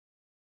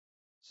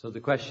So the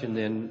question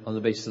then, on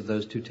the basis of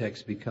those two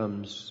texts,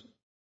 becomes,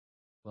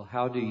 well,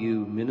 how do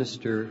you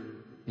minister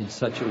in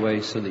such a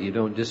way so that you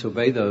don't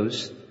disobey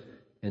those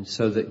and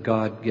so that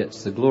God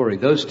gets the glory?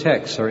 Those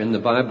texts are in the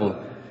Bible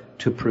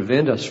to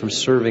prevent us from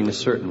serving a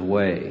certain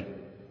way.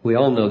 We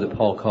all know that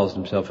Paul calls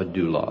himself a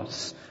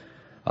doulos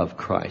of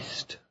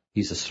Christ.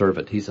 He's a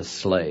servant, he's a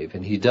slave,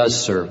 and he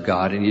does serve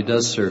God and he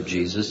does serve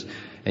Jesus,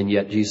 and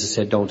yet Jesus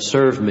said, don't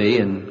serve me,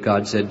 and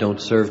God said,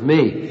 don't serve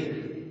me.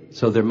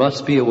 So there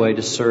must be a way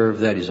to serve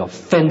that is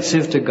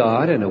offensive to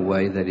God and a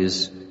way that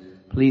is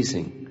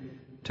pleasing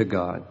to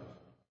God.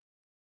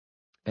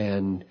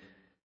 And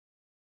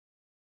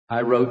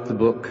I wrote the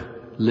book,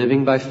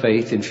 Living by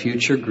Faith in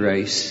Future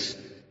Grace,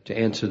 to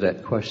answer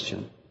that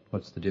question.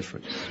 What's the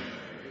difference?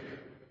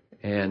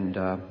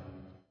 And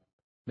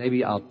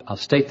maybe I'll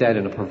state that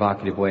in a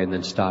provocative way and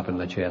then stop and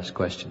let you ask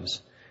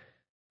questions.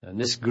 And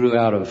this grew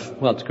out of,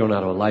 it's grown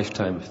out of a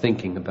lifetime of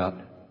thinking about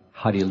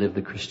how do you live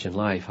the Christian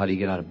life? How do you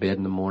get out of bed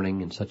in the morning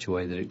in such a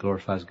way that it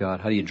glorifies God?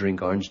 How do you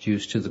drink orange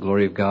juice to the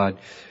glory of God?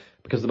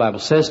 Because the Bible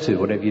says to,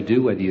 whatever you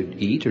do, whether you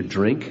eat or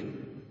drink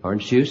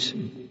orange juice,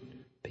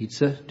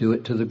 pizza, do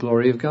it to the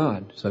glory of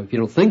God. So if you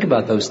don't think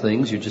about those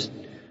things, you're just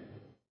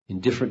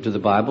indifferent to the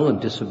Bible and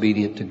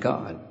disobedient to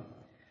God.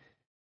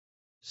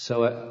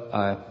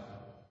 So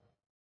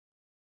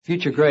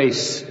future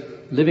grace,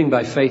 living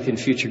by faith in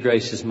future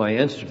grace is my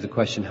answer to the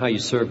question how you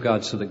serve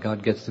God so that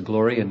God gets the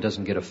glory and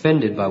doesn't get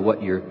offended by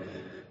what you're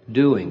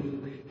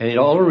doing. And it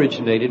all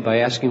originated by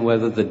asking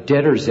whether the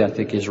debtor's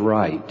ethic is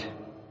right.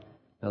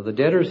 Now, the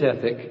debtor's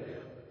ethic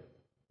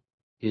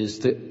is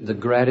the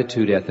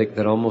gratitude ethic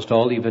that almost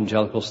all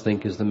evangelicals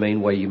think is the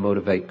main way you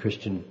motivate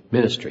Christian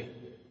ministry.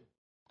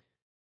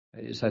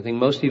 That is, I think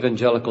most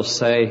evangelicals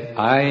say,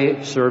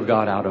 I serve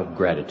God out of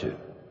gratitude.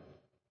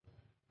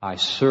 I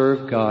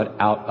serve God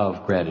out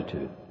of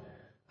gratitude.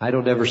 I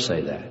don't ever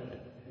say that.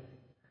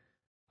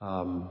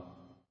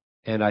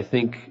 And I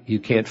think you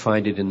can't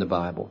find it in the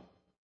Bible.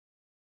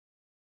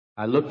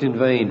 I looked in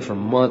vain for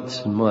months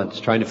and months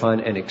trying to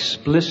find an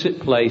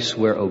explicit place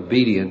where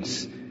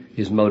obedience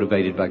is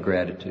motivated by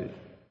gratitude.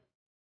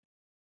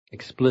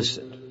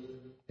 Explicit.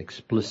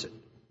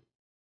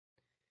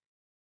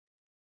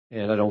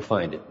 And I don't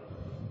find it.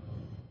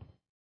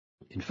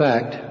 In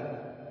fact,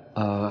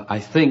 I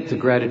think the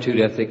gratitude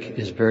ethic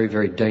is very,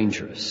 very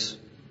dangerous.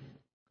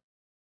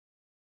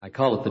 I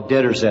call it the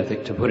debtor's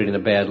ethic to put it in a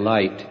bad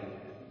light.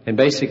 And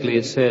basically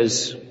it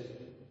says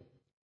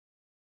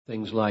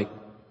things like,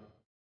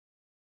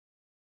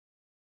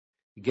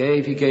 He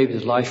gave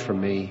His life for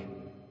me.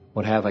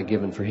 What have I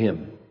given for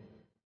Him?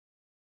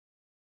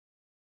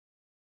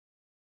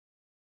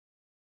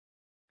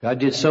 God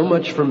did so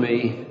much for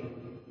me.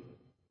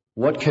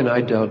 What can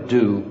I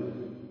do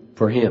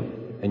for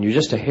Him? And you're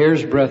just a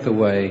hair's breadth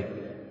away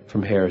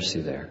from heresy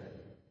there.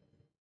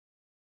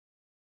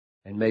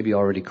 And maybe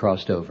already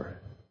crossed over.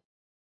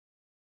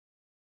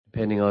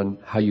 Depending on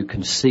how you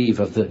conceive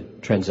of the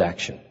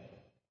transaction.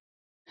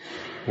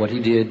 What He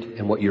did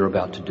and what you're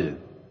about to do.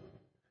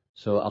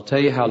 So I'll tell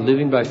you how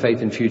living by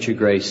faith in future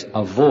grace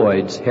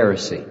avoids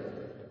heresy.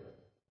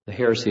 The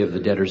heresy of the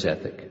debtor's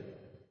ethic.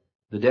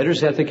 The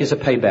debtor's ethic is a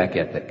payback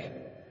ethic.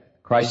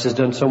 Christ has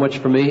done so much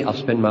for me, I'll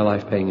spend my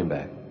life paying Him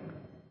back.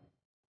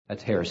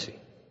 That's heresy.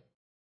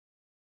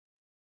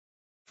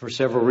 For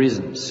several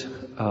reasons.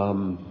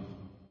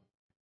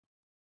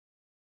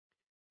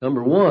 Number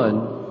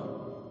one,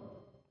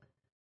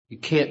 you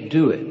can't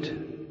do it.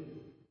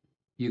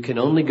 You can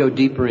only go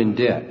deeper in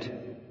debt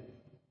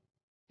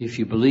if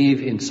you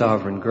believe in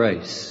sovereign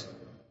grace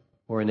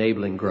or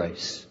enabling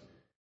grace.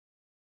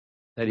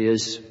 That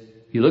is,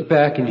 you look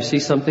back and you see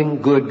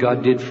something good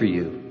God did for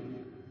you.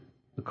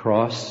 The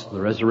cross, the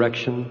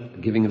resurrection,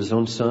 the giving of His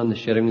own Son, the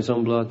shedding of His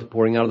own blood, the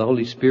pouring out of the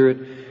Holy Spirit,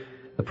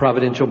 the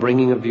providential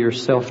bringing of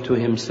yourself to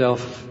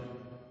Himself.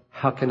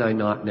 How can I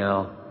not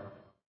now?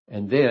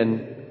 And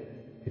then,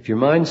 if your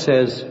mind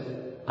says,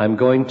 I'm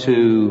going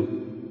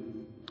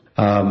to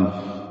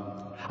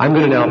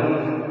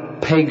now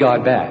pay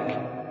God back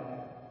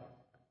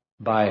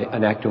by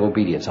an act of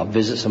obedience. I'll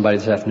visit somebody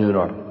this afternoon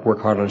or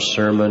work hard on a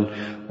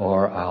sermon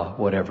or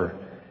whatever.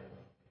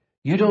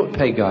 You don't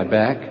pay God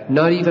back,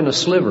 not even a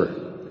sliver.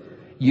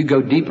 You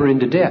go deeper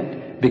into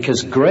debt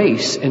because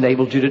grace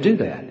enabled you to do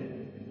that.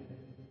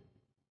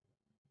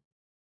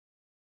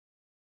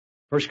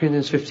 1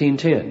 Corinthians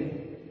 15:10.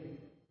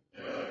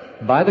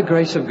 By the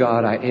grace of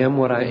God, I am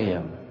what I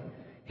am.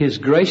 His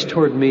grace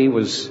toward me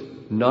was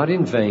not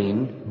in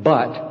vain,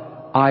 but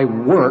I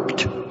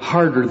worked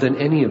harder than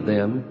any of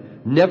them.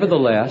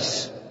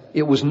 Nevertheless,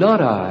 it was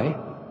not I,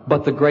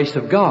 but the grace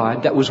of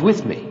God that was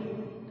with me.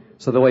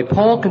 So the way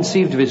Paul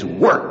conceived of his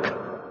work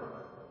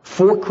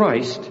for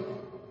Christ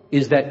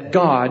is that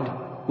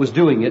God was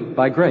doing it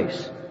by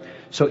grace.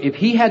 So if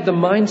he had the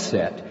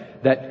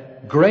mindset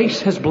that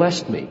grace has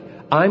blessed me,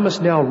 I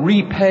must now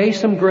repay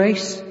some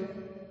grace,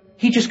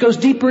 he just goes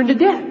deeper into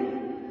debt.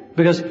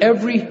 Because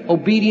every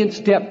obedient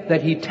step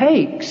that he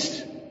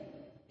takes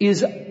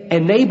is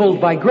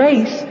enabled by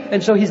grace,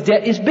 and so his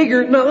debt is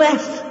bigger, not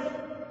less.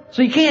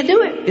 So you can't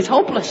do it. It's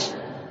hopeless.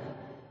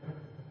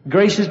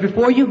 Grace is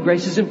before you,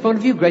 grace is in front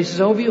of you, grace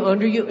is over you,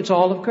 under you. It's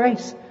all of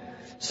grace.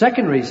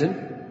 Second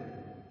reason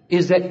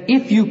is that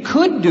if you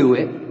could do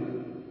it,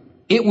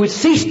 it would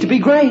cease to be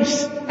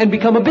grace and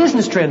become a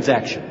business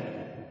transaction.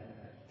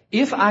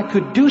 If I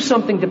could do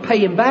something to pay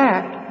him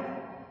back,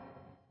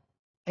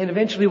 and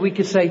eventually we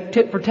could say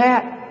tit for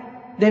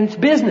tat, then it's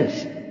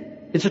business.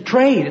 It's a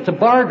trade, it's a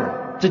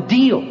barter, it's a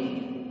deal.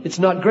 It's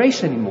not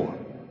grace anymore.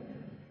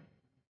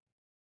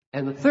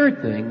 And the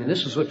third thing, and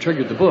this is what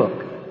triggered the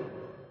book,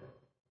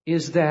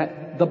 is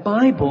that the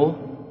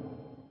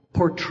Bible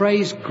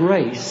portrays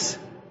grace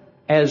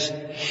as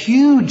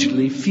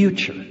hugely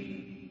future,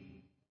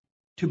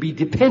 to be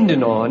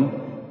dependent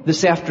on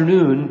this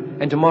afternoon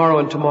and tomorrow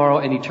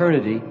and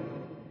eternity.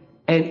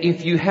 And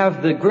if you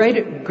have the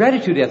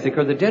gratitude ethic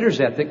or the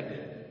debtor's ethic,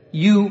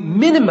 you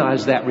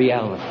minimize that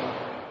reality.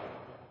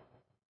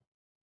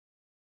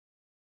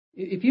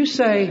 If you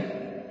say,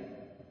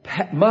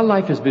 my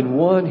life has been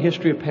one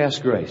history of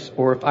past grace,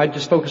 or if I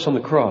just focus on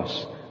the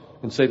cross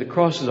and say the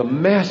cross is a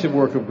massive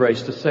work of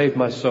grace to save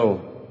my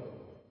soul,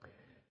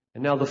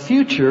 and now the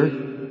future,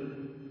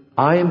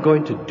 I am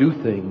going to do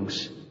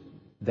things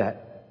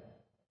that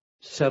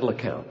settle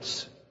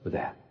accounts with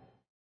that.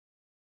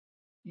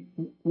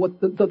 What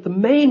the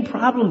main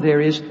problem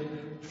there is,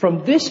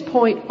 from this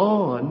point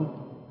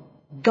on,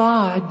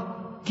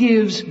 God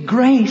gives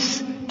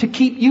grace to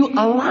keep you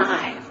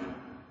alive.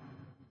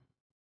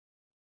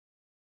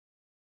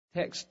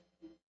 Text,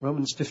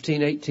 Romans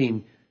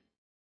 15:18.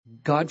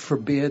 God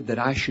forbid that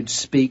I should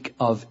speak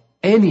of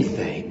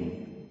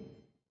anything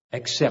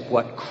except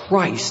what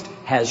Christ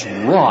has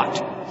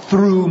wrought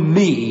through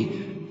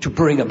me to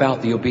bring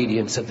about the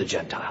obedience of the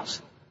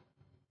Gentiles.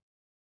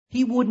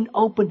 He wouldn't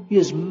open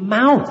his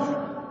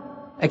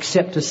mouth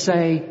except to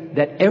say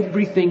that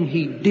everything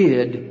he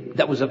did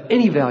that was of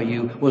any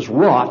value was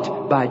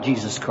wrought by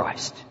Jesus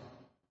Christ.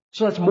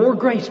 So that's more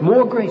grace,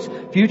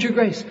 future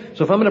grace.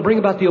 So if I'm going to bring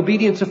about the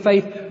obedience of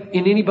faith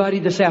in anybody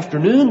this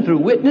afternoon through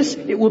witness,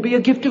 it will be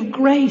a gift of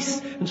grace.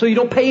 And so you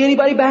don't pay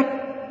anybody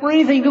back for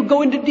anything. You'll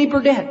go into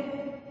deeper debt.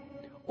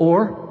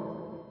 Or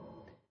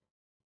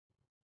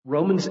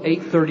Romans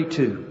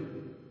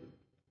 8:32,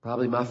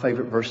 probably my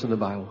favorite verse in the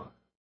Bible.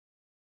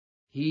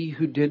 He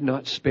who did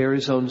not spare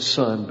his own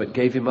son, but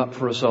gave him up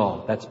for us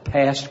all. That's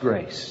past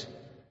grace,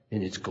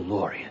 and it's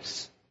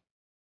glorious.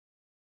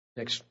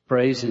 Next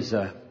phrase is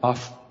a a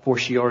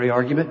fortiori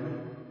argument.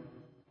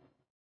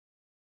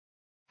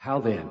 How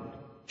then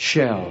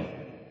shall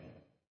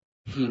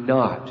he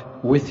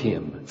not with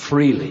him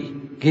freely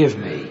give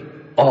me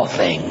all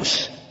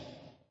things?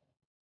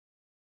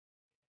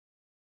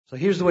 So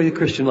here's the way the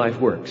Christian life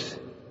works,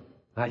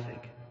 I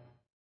think.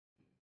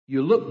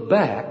 You look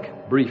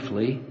back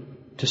briefly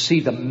to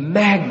see the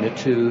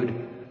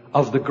magnitude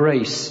of the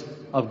grace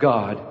of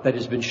God that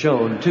has been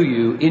shown to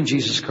you in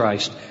Jesus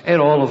Christ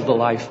and all of the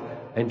life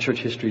and church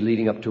history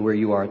leading up to where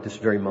you are at this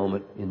very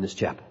moment in this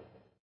chapel.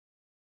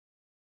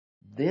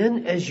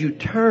 Then as you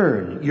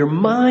turn, your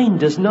mind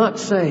does not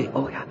say,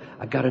 oh yeah,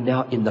 I've got to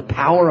now in the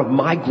power of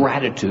my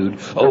gratitude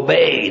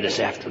obey this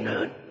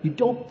afternoon. You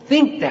don't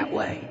think that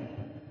way.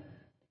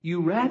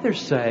 You rather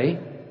say,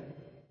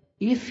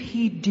 if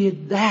he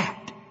did that,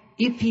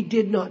 if he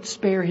did not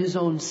spare his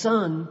own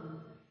son,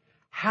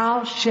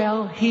 how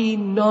shall he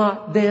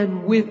not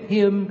then with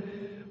him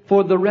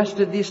for the rest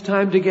of this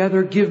time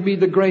together give me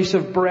the grace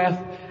of breath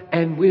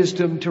and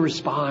wisdom to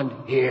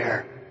respond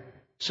here?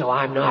 So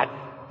I'm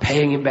not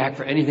paying him back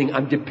for anything.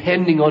 I'm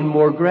depending on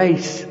more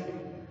grace.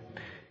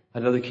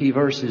 Another key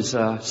verse is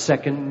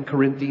 2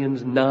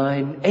 Corinthians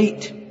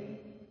 9:8,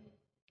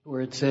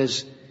 where it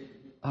says,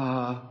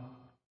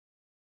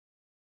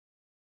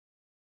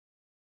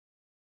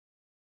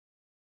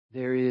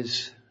 there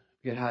is,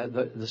 I forget how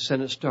the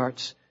sentence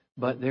starts,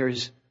 but there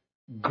is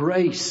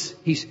grace.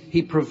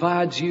 He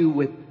provides you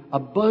with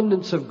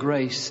abundance of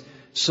grace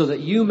so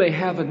that you may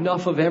have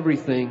enough of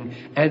everything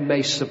and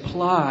may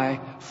supply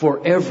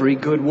for every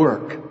good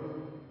work.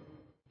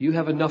 You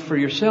have enough for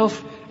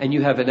yourself and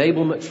you have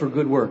enablement for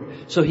good work.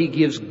 So he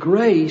gives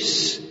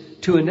grace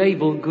to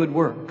enable good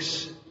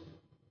works.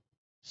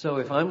 So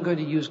if I'm going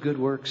to use good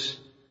works,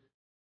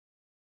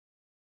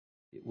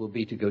 it will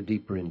be to go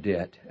deeper in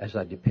debt as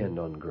I depend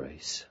on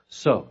grace.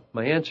 So,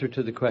 my answer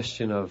to the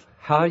question of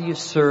how you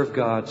serve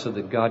God so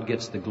that God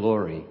gets the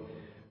glory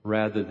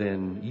rather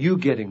than you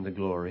getting the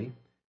glory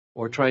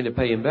or trying to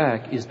pay him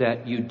back is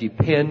that you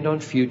depend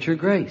on future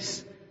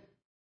grace.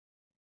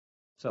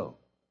 So,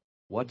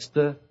 what's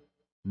the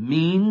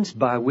means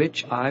by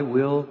which I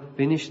will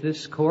finish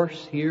this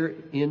course here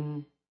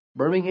in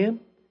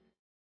Birmingham?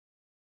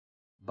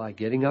 By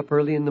getting up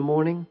early in the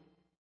morning,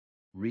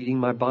 reading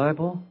my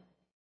Bible,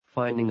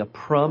 finding a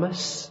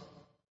promise.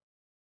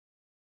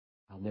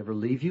 I'll never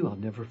leave you. I'll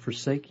never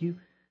forsake you.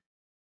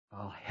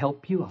 I'll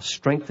help you. I'll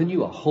strengthen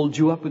you. I'll hold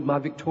you up with my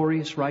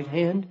victorious right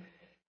hand.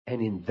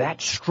 And in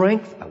that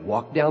strength, I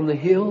walk down the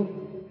hill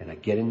and I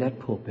get in that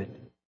pulpit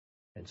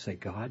and say,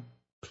 God,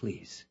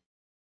 please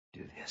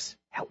do this.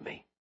 Help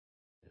me.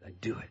 And I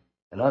do it.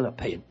 And I'm not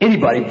paying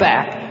anybody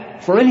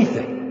back for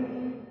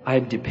anything. I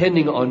am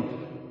depending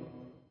on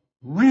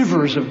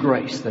rivers of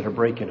grace that are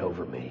breaking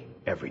over me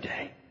every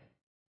day.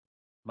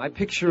 My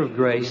picture of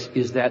grace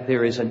is that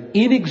there is an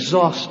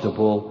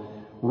inexhaustible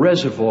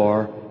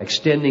reservoir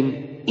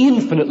extending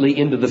infinitely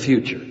into the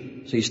future.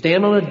 So you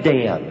stand on a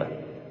dam.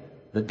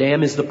 The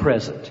dam is the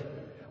present,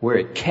 where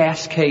it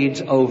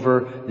cascades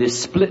over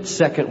this split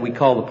second we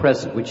call the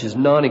present, which is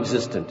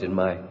non-existent in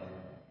my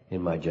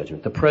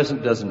judgment. The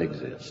present doesn't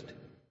exist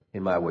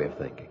in my way of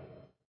thinking.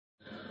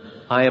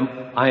 I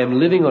am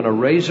living on a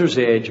razor's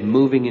edge,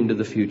 moving into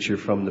the future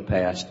from the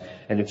past.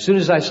 And as soon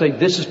as I say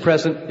this is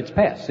present, it's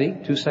past. See?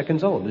 2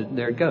 seconds old.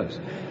 There it goes.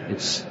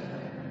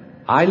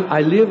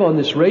 I live on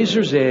this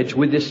razor's edge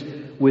with this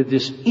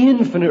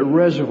infinite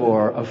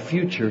reservoir of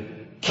future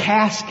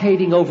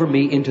cascading over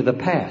me into the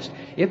past.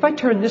 If I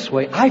turn this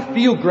way, I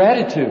feel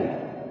gratitude.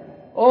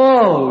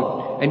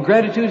 Oh, and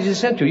gratitude is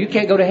essential. You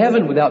can't go to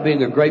heaven without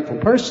being a grateful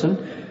person,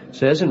 it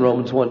says in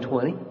Romans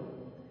 1:20.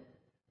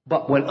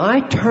 But when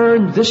I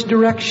turn this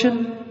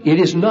direction, it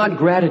is not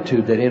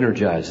gratitude that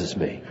energizes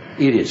me.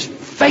 It is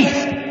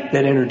faith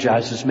that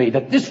energizes me,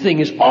 that this thing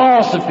is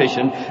all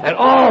sufficient and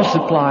all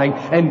supplying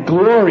and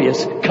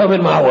glorious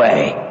coming my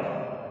way.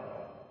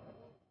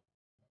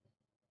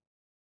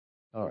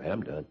 All right,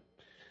 I'm done.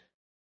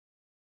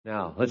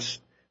 Now,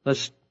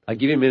 I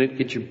give you a minute,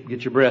 get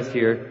your breath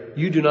here.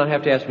 You do not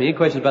have to ask me any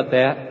questions about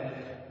that.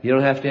 You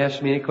don't have to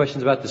ask me any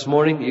questions about this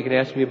morning. You can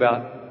ask me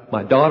about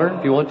my daughter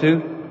if you want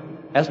to.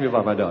 Ask me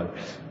about my daughter.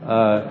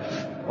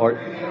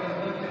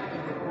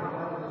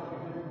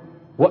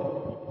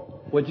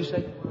 What'd you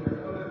say?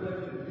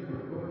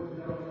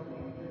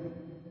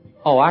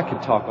 Oh, I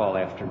could talk all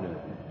afternoon.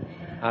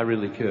 I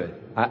really could.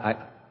 I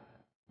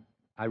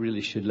really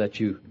should let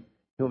you.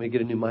 You want me to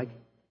get a new mic?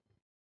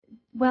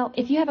 Well,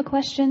 if you have a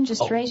question,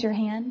 just raise your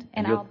hand,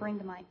 and I'll bring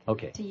the mic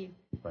to you.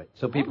 Right,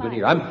 so people can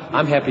hear.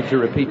 I'm happy to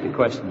repeat the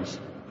questions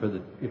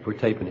if we're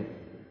taping it.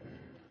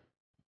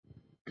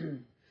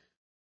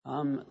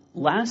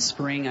 Last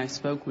spring, I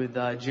spoke with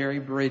Jerry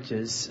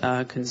Bridges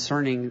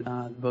concerning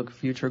the book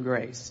Future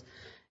Grace,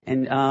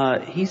 and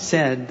he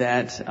said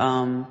that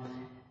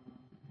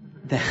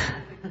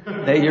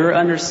your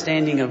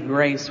understanding of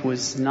grace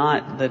was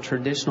not the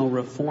traditional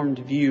Reformed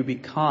view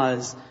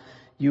because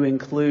you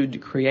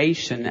include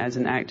creation as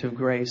an act of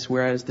grace,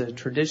 whereas the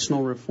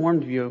traditional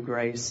Reformed view of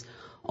grace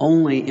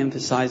only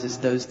emphasizes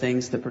those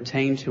things that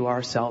pertain to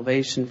our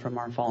salvation from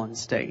our fallen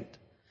state.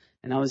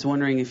 And I was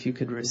wondering if you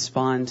could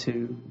respond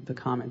to the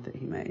comment that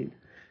he made.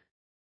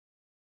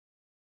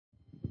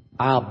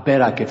 I'll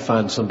bet I could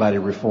find somebody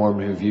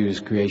Reformed who views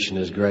creation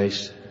as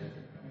grace.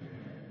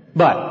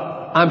 But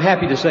I'm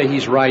happy to say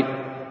he's right,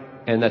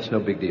 and that's no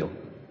big deal.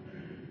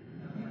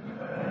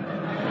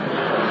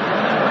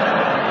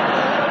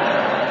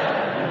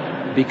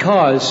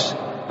 Because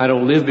I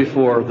don't live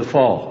before the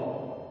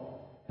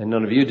fall, and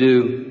none of you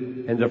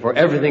do, and therefore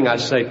everything I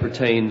say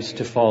pertains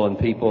to fallen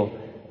people.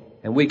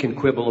 And we can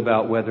quibble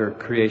about whether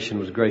creation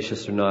was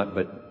gracious or not,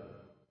 but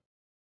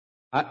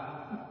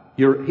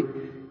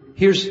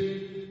here's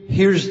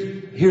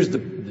the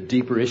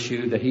deeper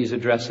issue that he's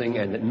addressing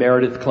and that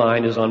Meredith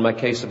Klein is on my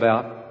case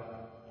about.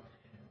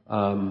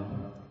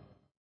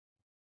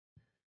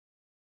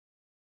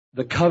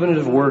 The covenant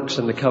of works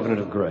and the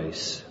covenant of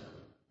grace.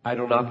 I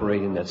don't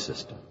operate in that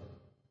system.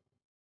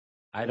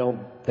 I don't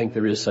think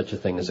there is such a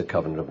thing as a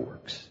covenant of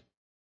works.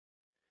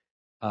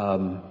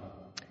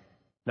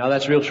 Now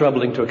that's real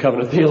troubling to a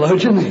covenant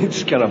theologian.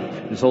 It's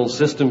this whole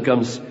system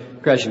comes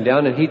crashing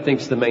down, and he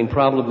thinks the main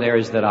problem there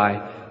is that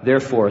I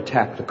therefore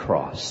attack the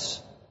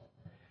cross.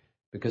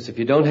 Because if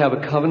you don't have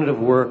a covenant of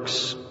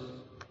works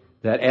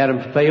that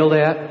Adam failed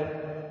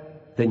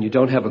at, then you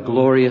don't have a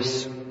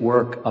glorious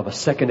work of a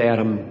second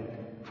Adam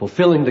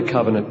fulfilling the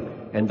covenant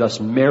and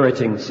thus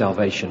meriting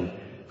salvation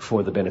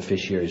for the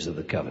beneficiaries of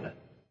the covenant.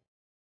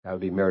 That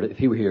would be Meredith. If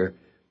he were here,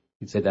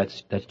 he'd say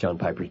that's John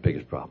Piper's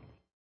biggest problem.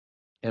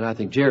 And I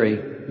think Jerry,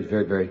 who's a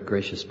very, very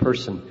gracious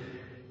person,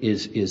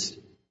 is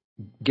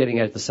getting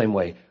at it the same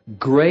way.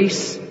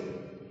 Grace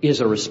is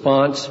a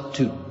response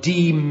to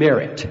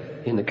demerit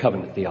in the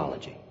covenant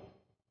theology.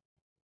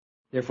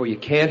 Therefore, you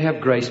can't have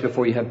grace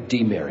before you have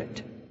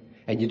demerit.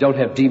 And you don't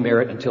have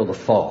demerit until the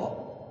fall.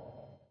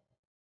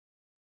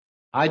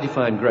 I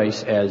define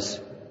grace as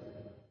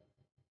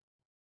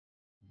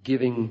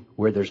giving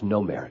where there's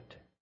no merit.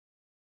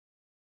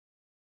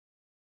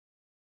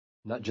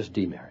 Not just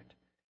demerit.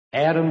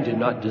 Adam did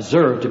not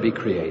deserve to be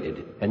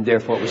created, and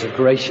therefore it was a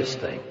gracious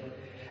thing.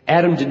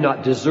 Adam did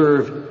not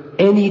deserve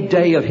any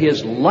day of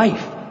his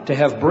life to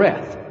have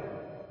breath.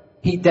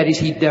 He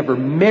never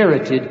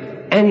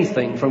merited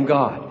anything from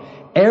God.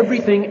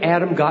 Everything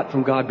Adam got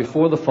from God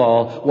before the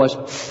fall was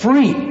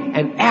free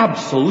and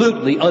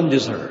absolutely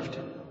undeserved.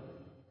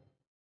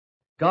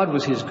 God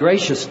was his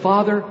gracious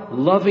Father,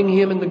 loving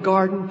him in the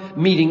garden,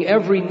 meeting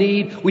every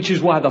need, which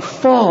is why the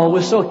fall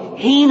was so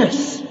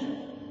heinous.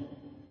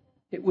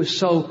 It was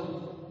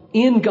so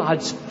in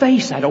God's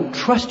face, I don't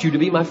trust you to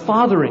be my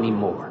Father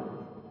anymore.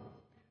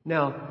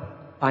 Now,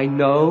 I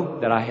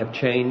know that I have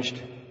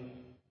changed.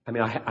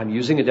 I'm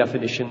using a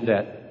definition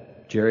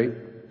that Jerry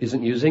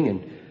isn't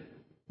using,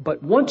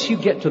 But once you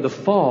get to the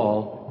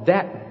fall,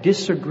 that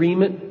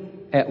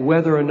disagreement at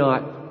whether or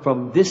not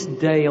from this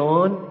day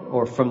on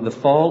or from the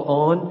fall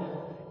on,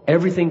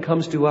 everything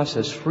comes to us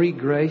as free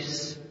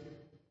grace,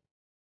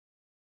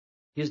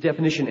 his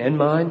definition and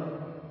mine,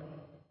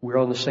 we're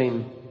on the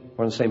same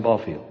ball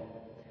field.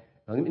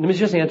 Now, let me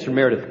just answer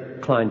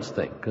Meredith Klein's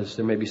thing, because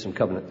there may be some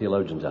covenant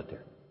theologians out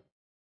there.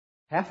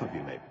 Half of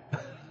you, maybe.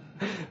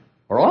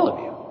 Or all of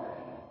you.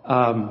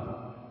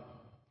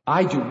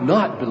 I do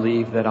not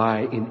believe that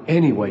I in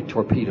any way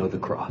torpedo the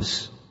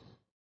cross.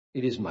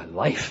 It is my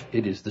life.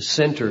 It is the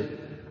center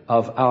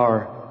of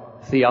our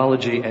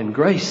theology and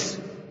grace.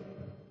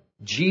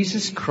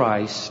 Jesus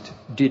Christ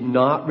did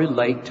not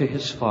relate to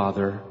his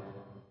Father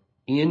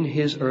in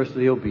his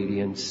earthly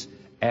obedience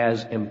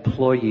as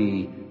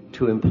employee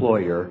to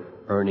employer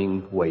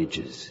earning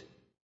wages.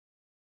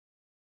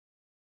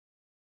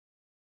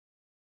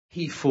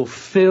 He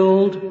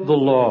fulfilled the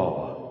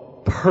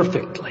law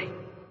perfectly.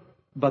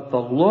 But the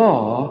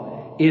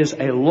law is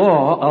a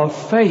law of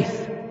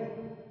faith.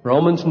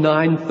 Romans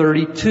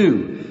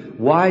 9:32.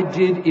 Why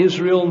did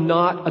Israel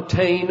not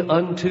attain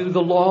unto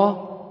the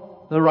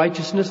law, the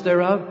righteousness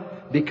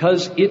thereof?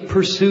 Because it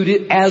pursued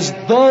it as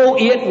though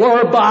it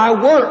were by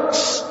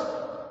works,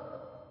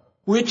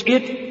 which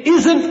it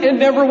isn't and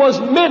never was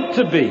meant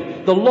to be.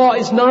 The law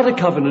is not a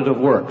covenant of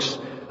works.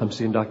 I'm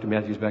seeing Dr.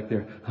 Matthews back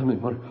there. I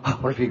wonder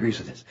if he agrees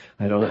with this.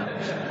 I don't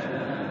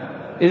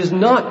know. It is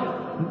not.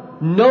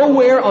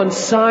 Nowhere on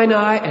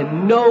Sinai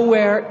and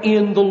nowhere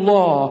in the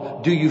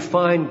law do you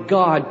find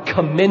God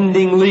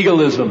commending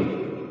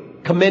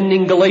legalism,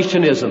 commending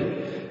Galatianism,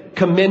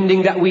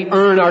 commending that we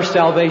earn our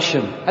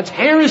salvation. That's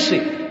heresy.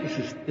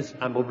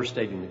 I'm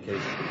overstating the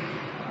case.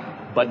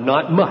 But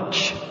not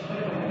much.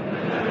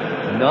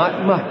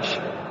 Not much.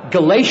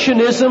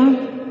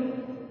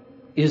 Galatianism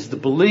is the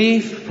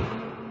belief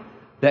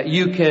that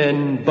you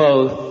can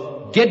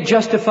both get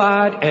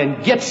justified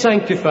and get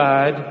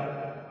sanctified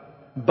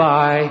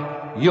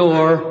by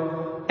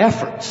your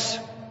efforts.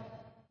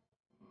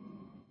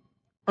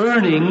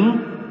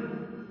 Earning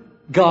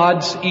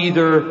God's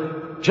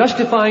either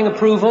justifying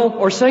approval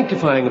or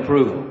sanctifying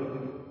approval.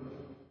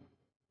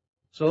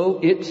 So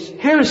it's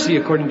heresy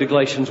according to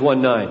Galatians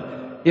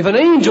 1:9. If an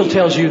angel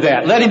tells you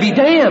that, let him be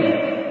damned.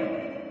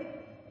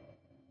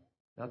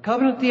 Now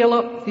covenant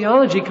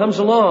theology comes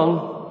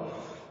along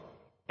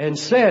and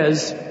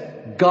says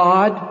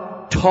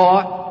God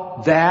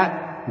taught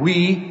that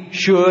we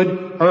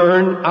should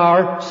earn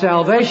our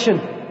salvation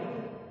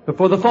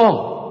before the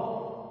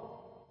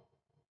fall.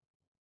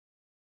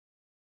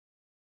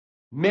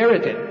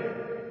 Merit it.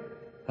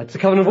 That's the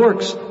covenant of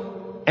works.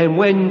 And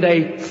when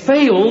they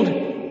failed,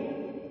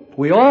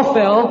 we all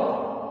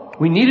fell.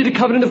 We needed a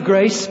covenant of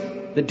grace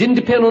that didn't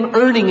depend on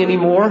earning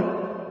anymore.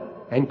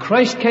 And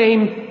Christ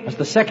came as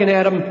the second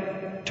Adam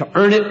to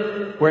earn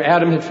it where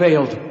Adam had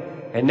failed.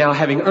 And now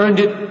having earned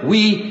it,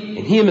 we,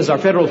 in him as our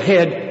federal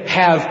head,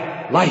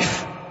 have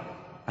life.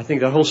 I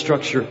think that whole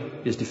structure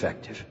is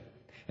defective.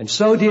 And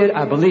so did,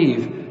 I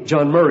believe,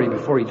 John Murray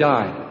before he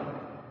died.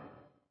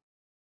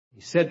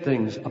 He said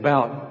things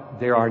about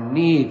there are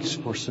needs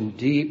for some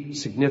deep,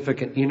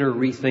 significant inner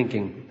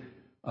rethinking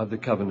of the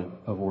covenant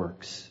of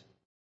works.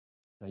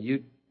 Now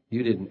you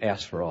didn't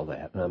ask for all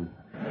that.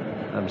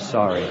 I'm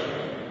sorry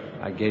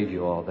I gave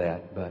you all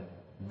that, but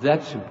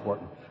that's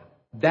important.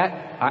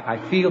 That, I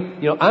feel,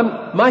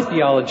 my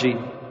theology,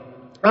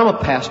 I'm a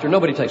pastor.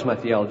 Nobody takes my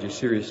theology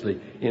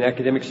seriously in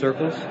academic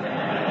circles.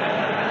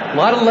 A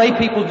lot of lay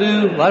people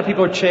do. A lot of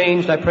people are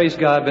changed. I praise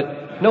God,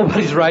 but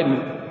nobody's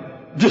writing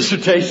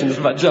dissertations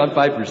about John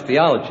Piper's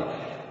theology.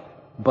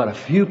 But a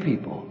few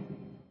people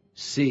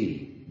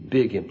see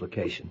big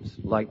implications,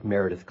 like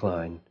Meredith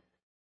Klein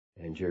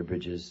and Jerry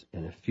Bridges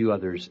and a few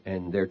others,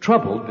 and they're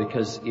troubled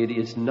because it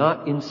is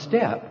not in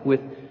step with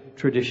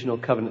traditional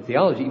covenant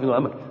theology, even though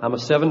I'm a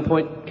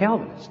 7-point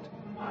Calvinist.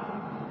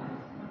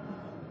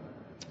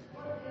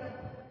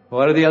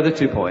 What are the other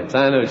 2 points?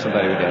 I know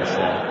somebody would ask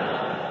that.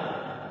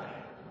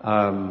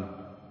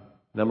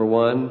 Number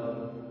one,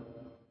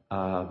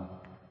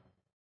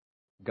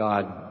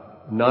 God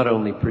not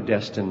only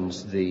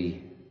predestines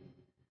the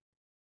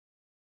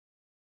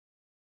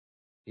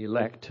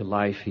elect to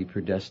life, he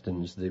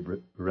predestines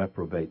the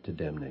reprobate to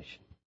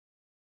damnation.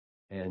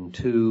 And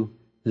 2,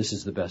 this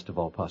is the best of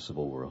all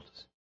possible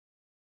worlds.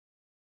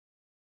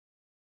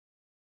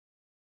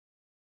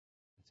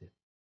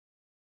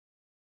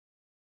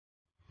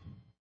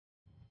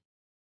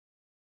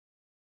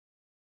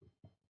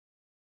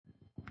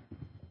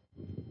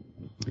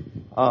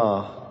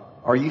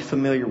 Are you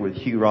familiar with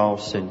Hugh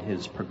Ross and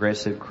his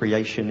progressive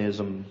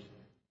creationism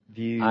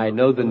view? I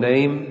know the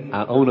name,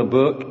 I own a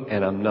book,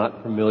 and I'm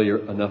not familiar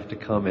enough to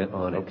comment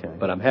on it. Okay.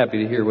 But I'm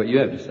happy to hear what you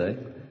have to say.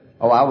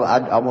 Oh,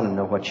 I want to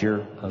know what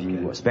your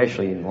view,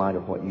 especially in light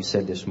of what you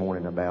said this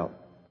morning about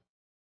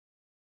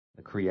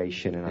the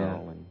creation and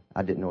all, and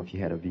I didn't know if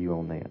you had a view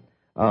on that.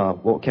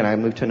 Well, can I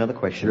move to another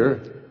question? Sure.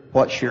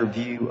 What's your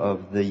view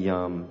of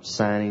the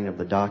signing of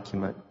the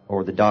document,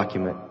 or the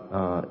document,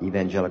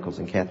 Evangelicals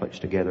and Catholics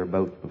Together,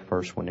 both the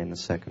first one and the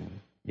second one?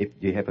 Do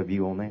you have a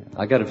view on that?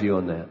 I got a view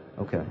on that.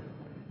 Okay.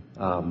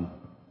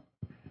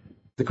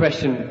 The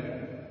question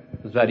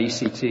was about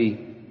ECT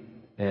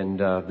and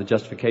the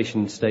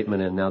justification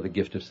statement and now the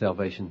gift of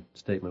salvation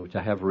statement, which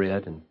I have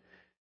read,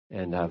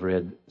 and I've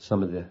read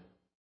some of the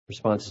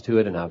responses to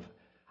it, and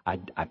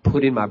I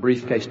put in my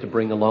briefcase to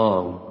bring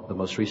along the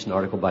most recent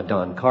article by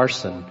Don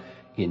Carson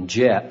in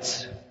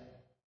Jets.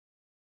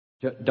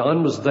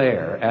 Don was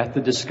there at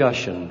the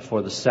discussion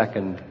for the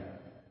second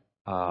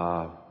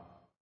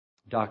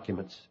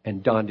documents,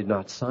 and Don did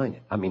not sign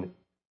it. I mean,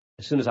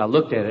 as soon as I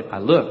looked at it,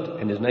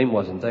 and his name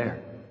wasn't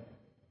there.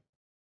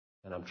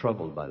 And I'm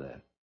troubled by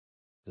that,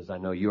 because I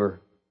know your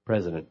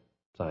president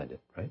signed it,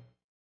 right?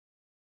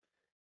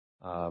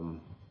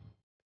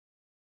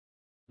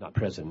 Not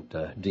President,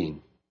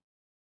 Dean.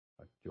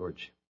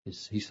 George,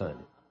 he signed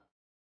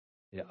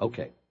it. Yeah,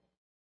 okay.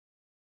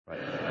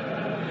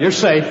 Right. You're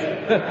safe.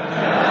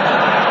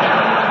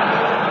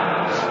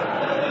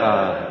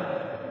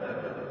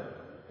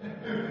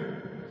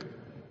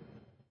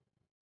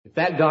 If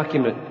that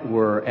document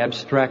were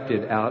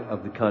abstracted out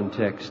of the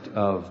context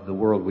of the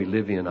world we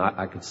live in,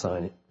 I could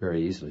sign it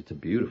very easily. It's a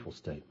beautiful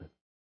statement,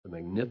 a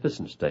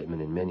magnificent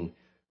statement in many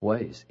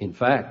ways. In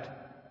fact,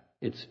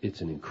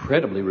 it's an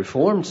incredibly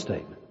reformed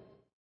statement.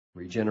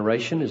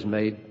 Regeneration is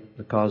made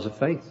the cause of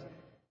faith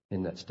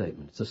in that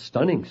statement. It's a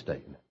stunning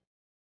statement.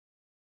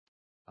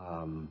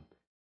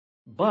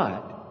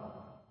 But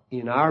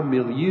in our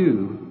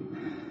milieu,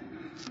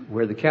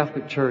 where the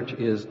Catholic Church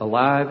is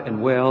alive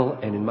and well,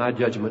 and in my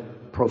judgment,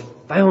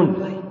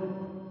 profoundly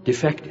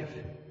defective,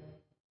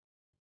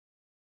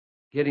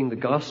 getting the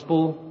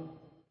gospel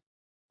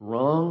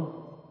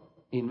wrong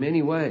in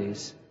many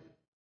ways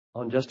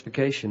on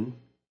justification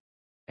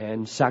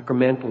and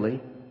sacramentally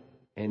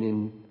and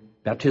in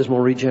baptismal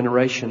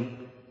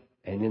regeneration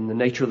and in the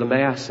nature of the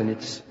Mass and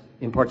its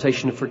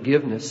impartation of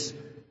forgiveness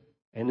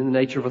and in the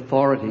nature of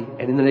authority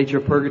and in the nature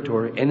of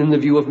purgatory and in the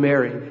view of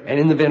Mary and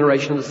in the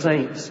veneration of the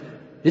saints.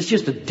 It's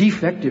just a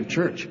defective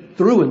church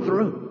through and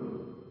through.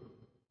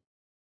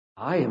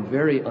 I am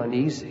very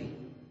uneasy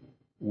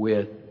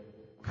with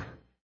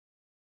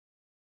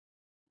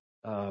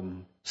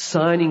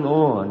signing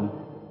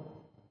on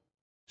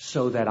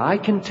so that I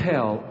can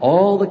tell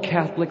all the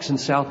Catholics in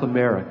South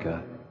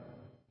America,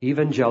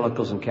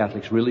 evangelicals and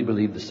Catholics, really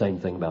believe the same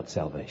thing about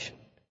salvation.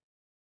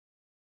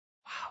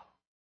 Wow,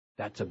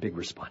 that's a big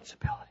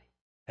responsibility.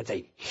 That's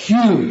a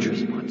huge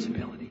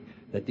responsibility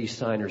that these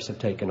signers have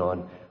taken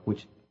on,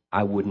 which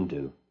I wouldn't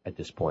do at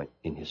this point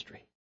in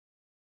history.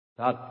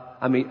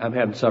 I'm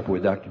having supper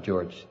with Dr.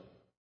 George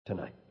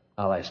tonight.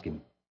 I'll ask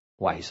him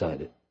why he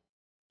signed it.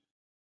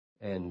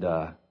 And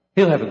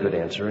he'll have a good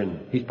answer,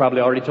 and he's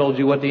probably already told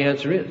you what the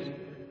answer is.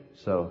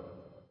 So,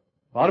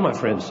 a lot of my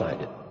friends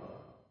signed it.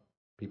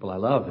 People I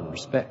love and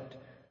respect.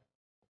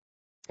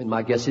 And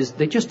my guess is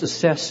they just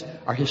assess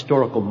our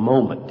historical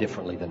moment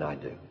differently than I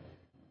do.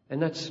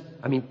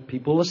 And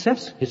people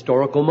assess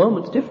historical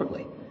moments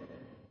differently.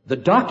 The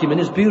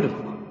document is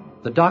beautiful.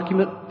 The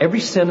document, every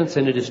sentence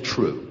in it is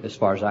true, as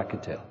far as I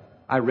could tell.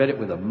 I read it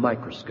with a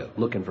microscope,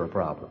 looking for a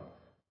problem.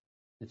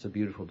 It's a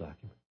beautiful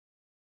document.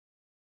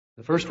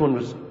 The first one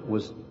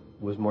was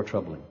more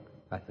troubling,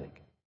 I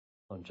think,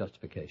 on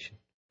justification,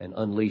 and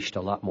unleashed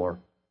a lot more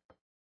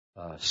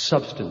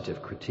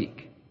substantive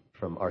critique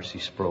from R.C.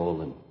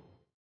 Sproul and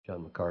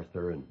John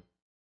MacArthur and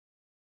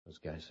those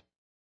guys.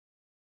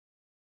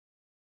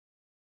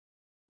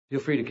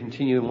 Feel free to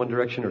continue in one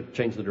direction or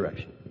change the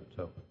direction.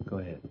 So, go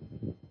ahead.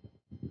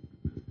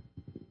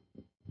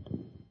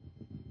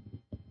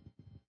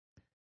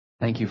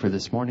 Thank you for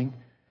this morning.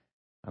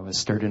 I was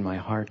stirred in my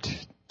heart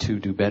to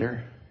do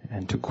better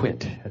and to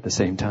quit at the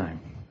same time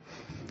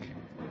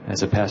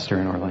as a pastor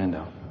in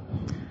Orlando.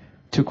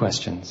 2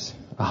 questions.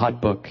 A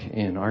hot book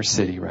in our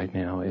city right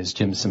now is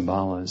Jim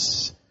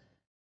Cymbala's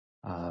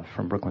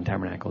from Brooklyn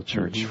Tabernacle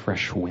Church,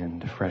 Fresh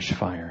Wind, Fresh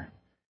Fire.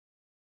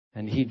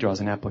 And he draws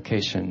an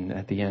application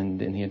at the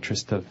end in the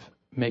interest of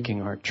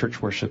making our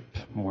church worship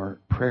more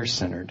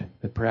prayer-centered,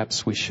 that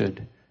perhaps we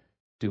should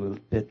do a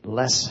bit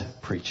less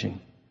preaching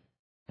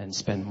and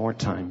spend more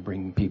time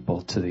bringing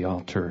people to the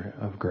altar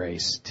of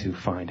grace to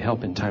find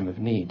help in time of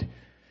need.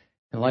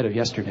 In light of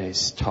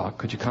yesterday's talk,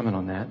 could you comment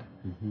on that?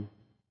 Mm-hmm.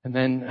 And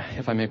then,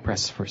 if I may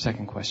press for a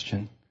second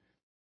question,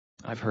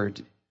 I've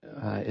heard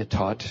it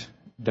taught,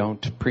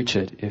 don't preach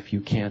it if you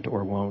can't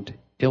or won't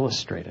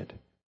illustrate it.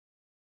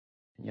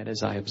 And yet,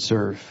 as I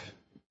observe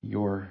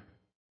your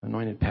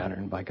anointed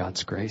pattern by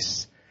God's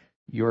grace,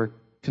 your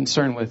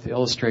concern with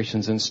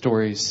illustrations and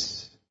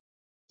stories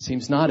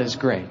seems not as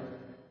great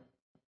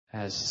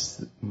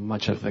as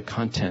much of the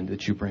content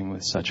that you bring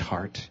with such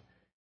heart.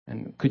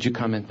 And could you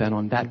comment then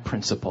on that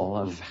principle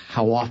of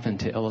how often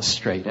to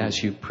illustrate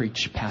as you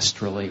preach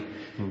pastorally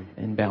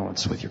in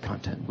balance with your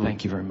content?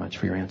 Thank you very much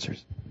for your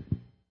answers.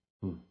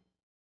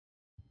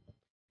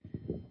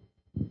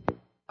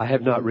 I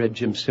have not read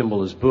Jim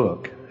Cymbala's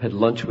book. Had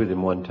lunch with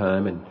him one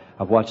time, and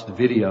I've watched the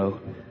video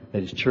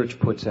that his church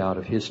puts out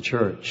of his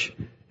church,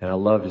 and I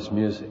love his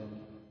music,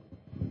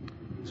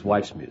 his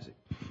wife's music.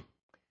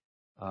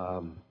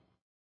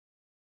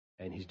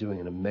 And he's doing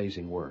an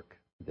amazing work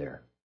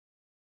there.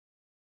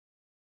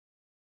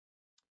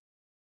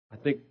 I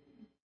think,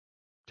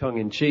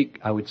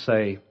 tongue-in-cheek, I would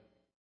say,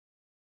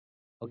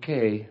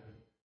 okay,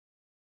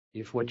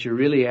 if what you're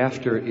really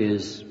after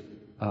is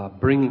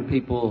bringing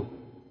people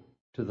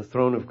to the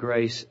throne of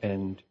grace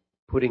and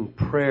putting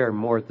prayer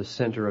more at the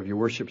center of your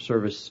worship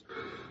service,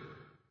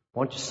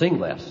 why don't you sing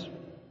less?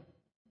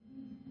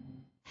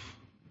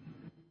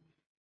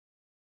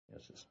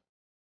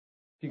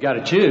 If you got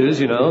to choose,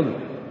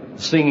 the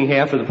singing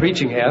half or the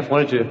preaching half,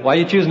 why are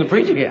you choosing the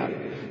preaching half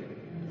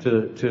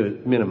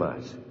to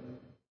minimize?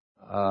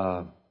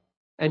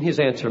 And his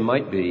answer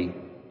might be,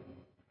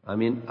 I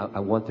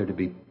want there to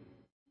be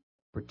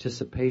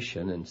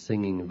participation, and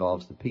singing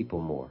involves the people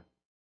more.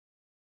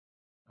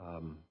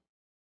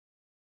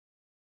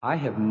 I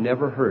have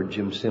never heard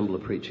Jim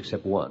Cymbala preach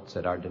except once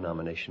at our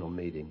denominational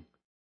meeting.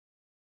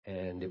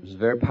 And it was a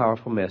very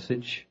powerful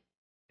message.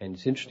 And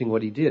it's interesting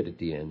what he did at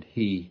the end.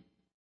 He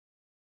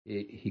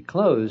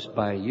closed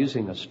by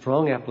using a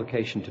strong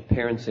application to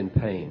parents in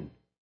pain.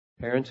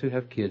 Parents who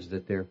have kids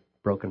that they're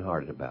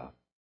brokenhearted about.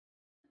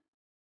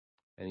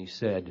 And he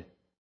said,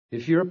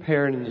 if you're a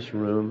parent in this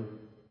room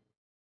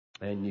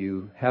and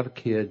you have a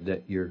kid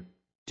that you're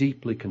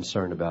deeply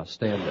concerned about,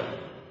 stand up.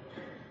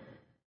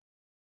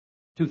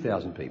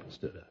 2,000 people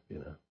stood up,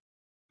 It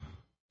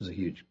was a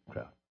huge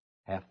crowd.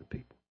 Half the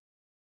people.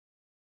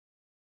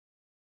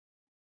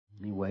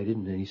 And he waited,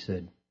 and then he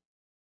said,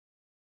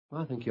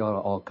 well, I think you ought to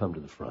all come to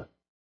the front.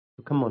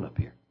 So come on up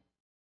here.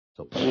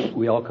 So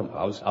we all come.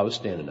 I was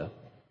standing up.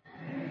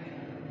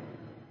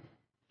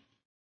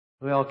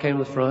 We all came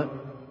to the front,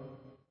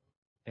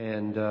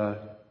 and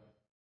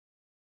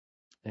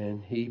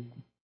he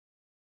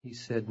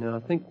said, now I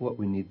think what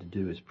we need to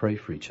do is pray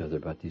for each other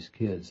about these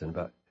kids and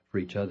for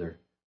each other.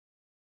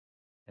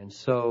 And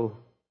so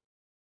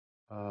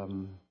I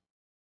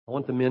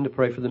want the men to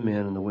pray for the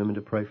men and the women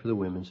to pray for the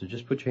women. So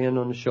just put your hand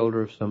on the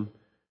shoulder of some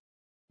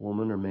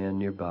woman or man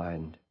nearby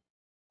and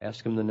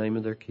ask them the name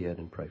of their kid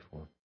and pray for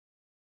them.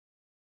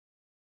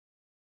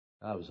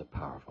 That was a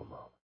powerful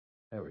moment.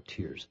 There were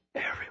tears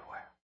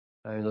everywhere.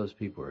 Those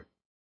people were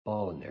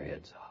bawling their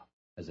heads off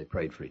as they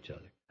prayed for each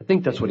other. I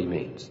think that's what he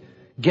means.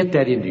 Get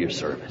that into your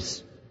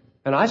service.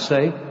 And I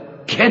say,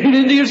 get it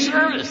into your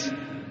service.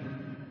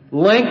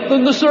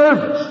 Lengthen the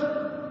service.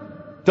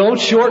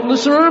 Don't shorten the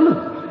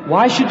sermon.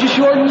 Why should you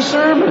shorten the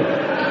sermon?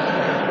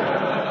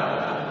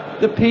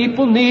 The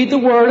people need the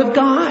Word of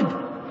God.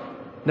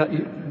 Now,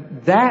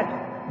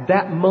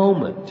 that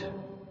moment,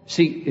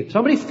 see, if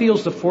somebody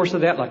feels the force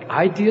of that like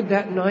I did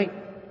that night,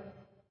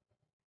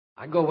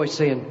 I go away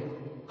saying,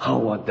 I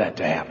want that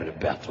to happen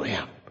at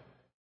Bethlehem.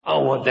 I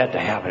want that to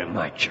happen at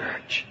my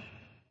church.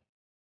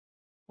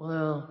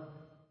 Well,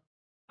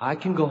 I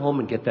can go home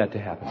and get that to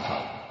happen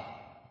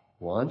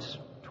once,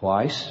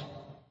 twice,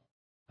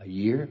 a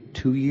year,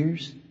 2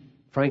 years.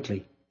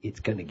 Frankly,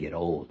 it's going to get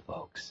old,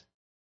 folks.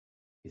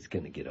 It's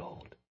going to get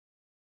old.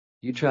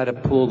 You try to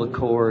pull the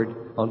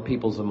cord on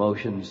people's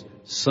emotions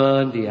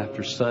Sunday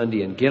after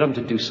Sunday and get them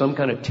to do some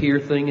kind of tear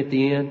thing at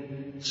the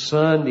end,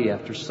 Sunday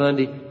after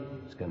Sunday,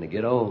 it's going to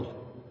get old.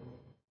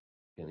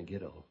 It's going to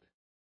get old.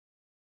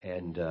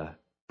 And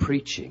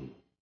preaching,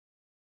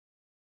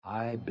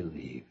 I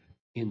believe,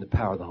 in the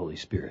power of the Holy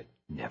Spirit,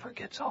 never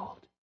gets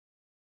old.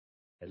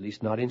 At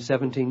least not in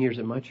 17 years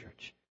at my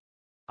church.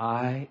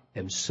 I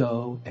am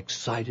so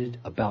excited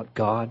about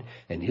God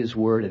and His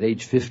Word at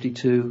age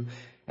 52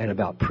 and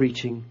about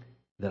preaching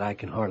that I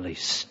can hardly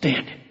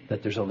stand it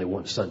that there's only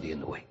one Sunday in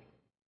the week.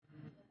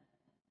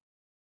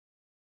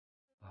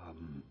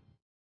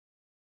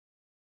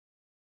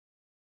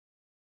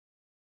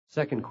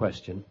 Second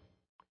question.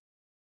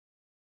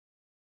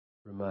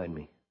 Remind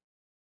me.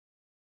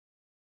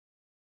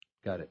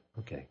 Got it.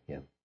 Okay, yeah.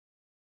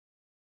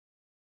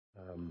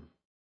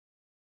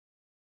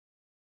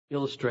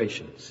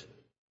 Illustrations.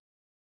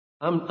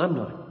 I don't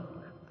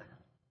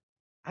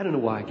know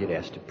why I get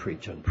asked to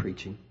preach on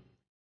preaching.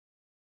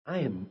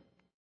 I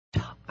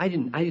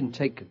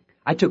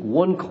took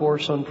one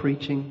course on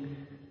preaching.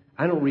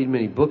 I don't read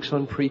many books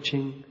on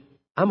preaching.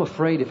 I'm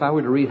afraid if I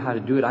were to read how to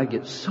do it, I'd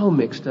get so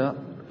mixed up.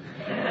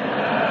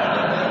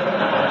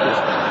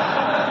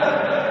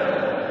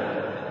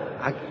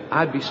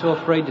 I'd be so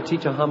afraid to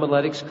teach a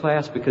homiletics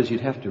class because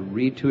you'd have to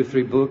read 2 or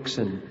 3 books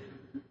and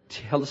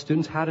tell the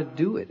students how to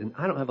do it. And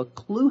I don't have a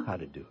clue how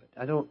to do it.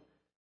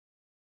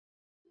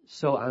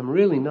 So I'm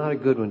really not a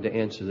good one to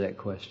answer that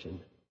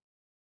question.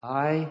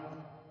 The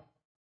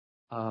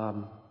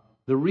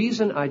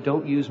reason I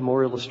don't use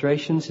more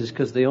illustrations is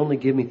because they only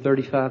give me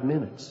 35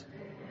 minutes.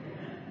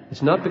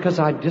 It's not because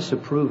I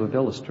disapprove of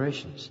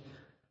illustrations.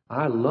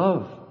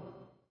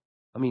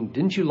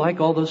 Didn't you like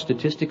all those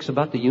statistics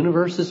about the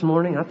universe this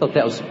morning? I thought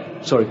that was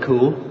sort of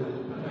cool.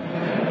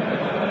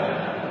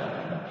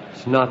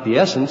 It's not the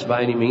essence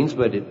by any means,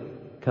 but it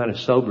kind of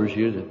sobers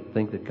you to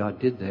think that God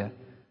did that.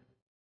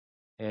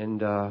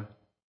 And I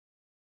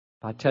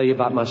tell you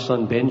about my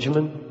son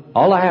Benjamin.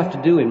 All I have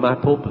to do in my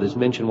pulpit is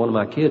mention one of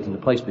my kids and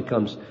the place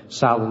becomes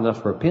silent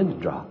enough for a pin to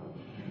drop.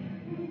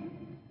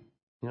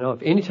 You know,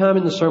 if any time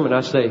in the sermon I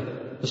say,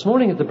 this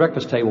morning at the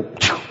breakfast table,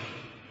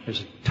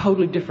 there's a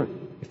totally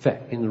different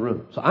effect in the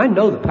room. So I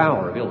know the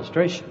power of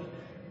illustration.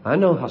 I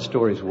know how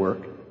stories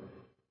work.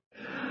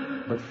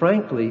 But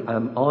frankly,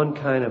 I'm on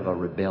kind of a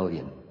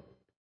rebellion.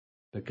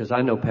 Because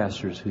I know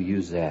pastors who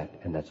use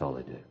that, and that's all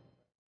they do.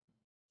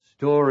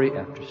 Story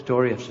after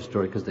story after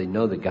story, because they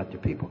know they got their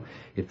people.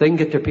 If they can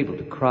get their people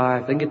to cry,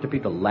 if they can get their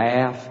people to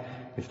laugh,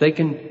 if they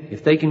can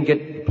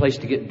get a place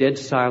to get dead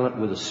silent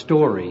with a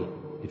story,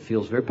 it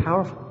feels very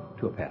powerful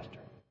to a pastor.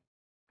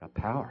 Got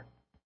power.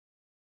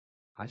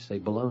 I say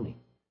baloney.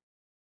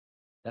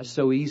 That's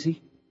so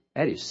easy.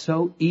 That is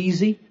so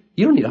easy.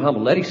 You don't need a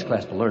homiletics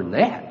class to learn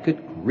that.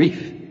 Good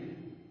grief.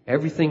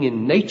 Everything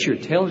in nature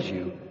tells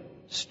you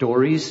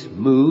stories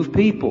move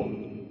people.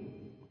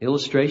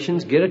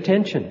 Illustrations get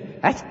attention.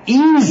 That's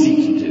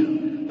easy to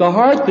do. The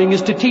hard thing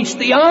is to teach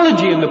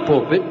theology in the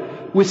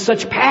pulpit with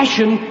such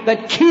passion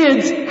that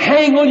kids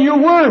hang on your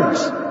words.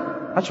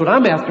 That's what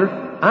I'm after.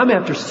 I'm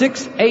after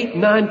 6, 8,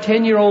 9,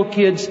 10-year-old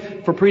kids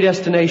for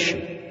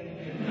predestination.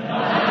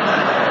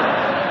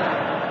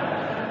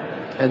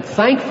 And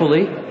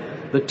thankfully,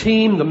 the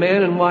team, the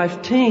man and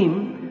wife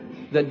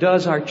team that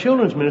does our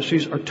children's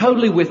ministries are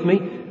totally with me,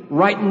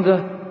 writing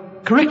the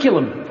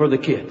curriculum for the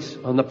kids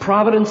on the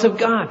providence of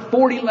God.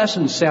 40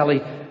 lessons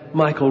Sally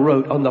Michael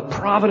wrote on the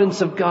providence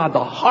of God,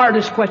 the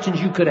hardest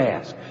questions you could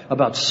ask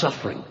about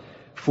suffering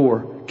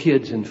for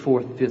kids in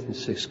 4th, 5th, and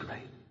 6th grade.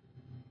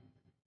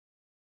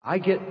 I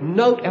get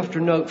note after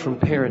note from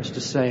parents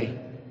to say,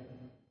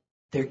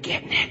 they're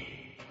getting it.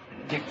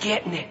 They're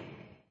getting it.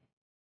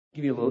 I'll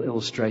give you a little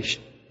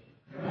illustration.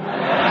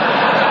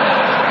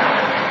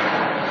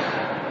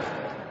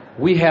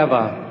 We have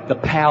the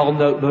PAL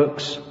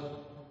notebooks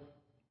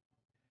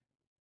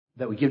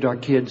that we give to our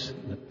kids.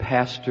 The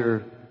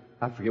pastor,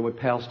 I forget what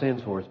PAL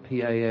stands for. It's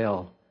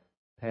P-A-L.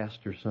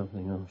 Pastor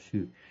something. Oh,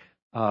 shoot.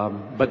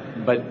 But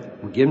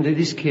we give them to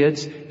these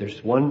kids.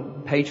 There's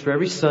one page for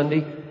every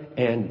Sunday,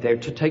 and they're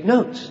to take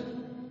notes.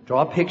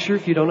 Draw a picture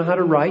if you don't know how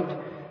to write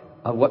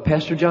of what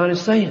Pastor John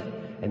is saying.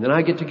 And then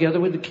I get together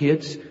with the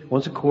kids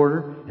once a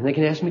quarter, and they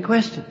can ask me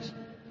questions.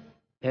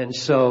 And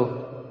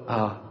so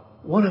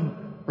one of them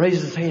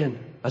raised his hand.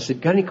 I said,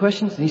 got any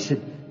questions? And he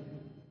said,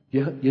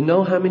 you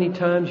know how many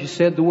times you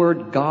said the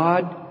word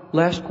God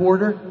last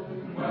quarter?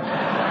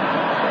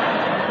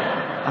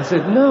 I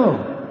said, no.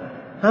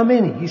 How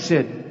many? He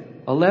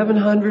said,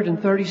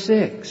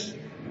 1,136.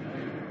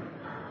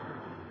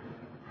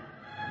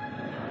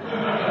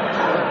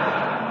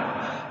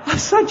 I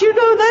said, you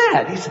know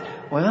that? He said,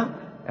 well,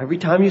 every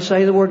time you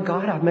say the word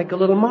God, I make a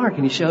little mark.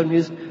 And he showed me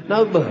his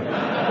notebook.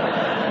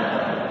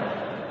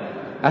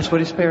 That's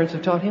what his parents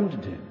have taught him to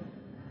do.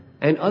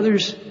 And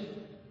others,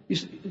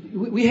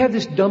 we have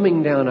this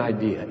dumbing down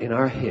idea in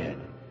our head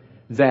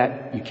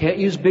that you can't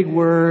use big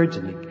words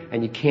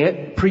and you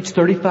can't preach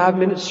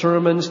 35-minute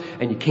sermons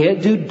and you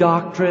can't do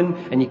doctrine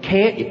and you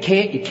can't.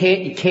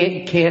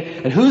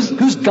 And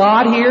who's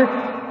God here?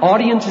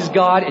 Audience is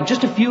God, and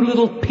just a few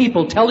little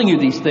people telling you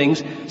these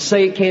things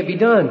say it can't be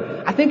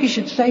done. I think you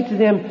should say to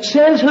them,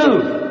 says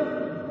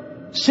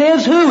who?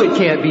 Says who it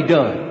can't be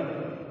done?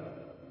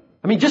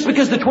 I mean, just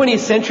because the 20th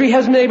century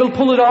hasn't been able to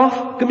pull it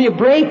off, give me a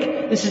break.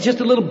 This is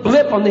just a little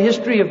blip on the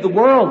history of the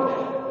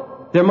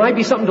world. There might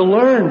be something to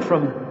learn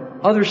from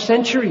other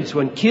centuries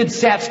when kids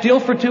sat still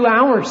for 2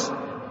 hours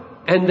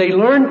and they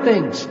learned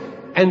things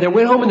and they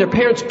went home and their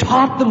parents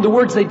taught them the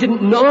words they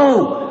didn't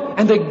know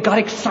and they got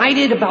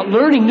excited about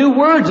learning new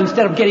words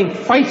instead of getting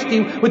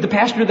feisty with the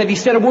pastor that he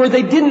said a word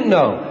they didn't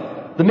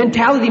know. The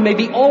mentality may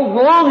be all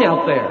wrong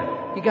out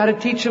there. You got to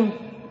teach them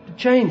to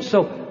change.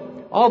 So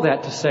all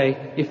that to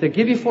say, if they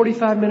give you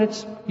 45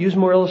 minutes, use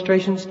more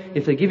illustrations.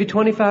 If they give you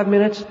 25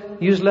 minutes,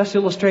 use less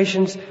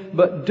illustrations.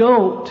 But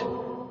don't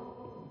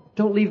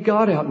leave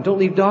God out, and don't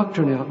leave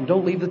doctrine out, and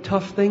don't leave the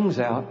tough things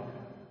out.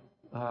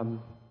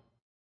 And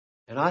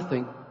I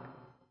think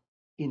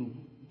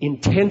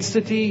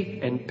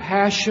intensity and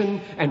passion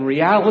and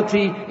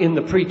reality in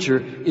the preacher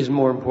is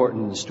more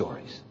important than the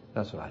stories.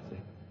 That's what I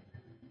think.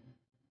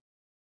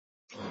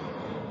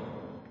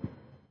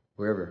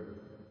 Wherever.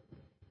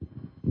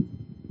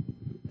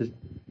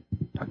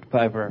 Dr.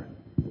 Piper,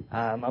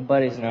 my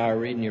buddies and I are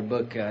reading your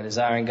book,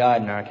 Desiring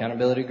God, in our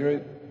accountability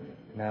group.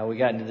 Now, we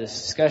got into this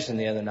discussion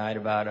the other night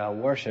about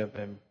worship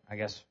and, I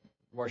guess,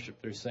 worship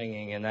through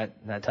singing and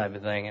that type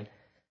of thing.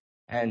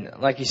 And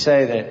like you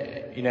say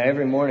that, you know,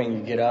 every morning you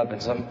get up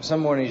and some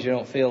mornings you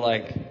don't feel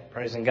like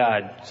praising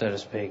God, so to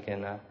speak,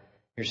 and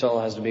your soul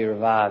has to be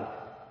revived.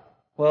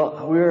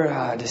 Well, we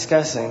were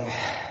discussing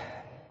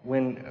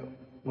when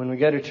we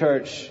go to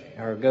church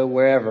or go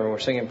wherever, we're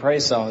singing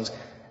praise songs,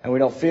 and we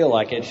don't feel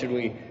like it, should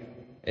we...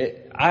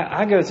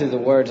 I go through the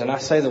words and I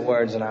say the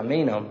words and I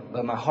mean them,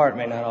 but my heart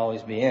may not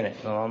always be in it,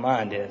 but my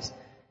mind is.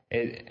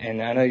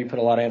 And I know you put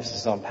a lot of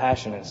emphasis on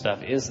passion and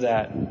stuff. Is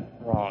that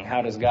wrong?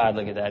 How does God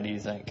look at that, do you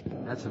think?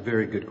 That's a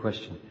very good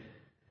question.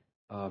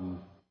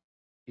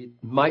 It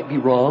might be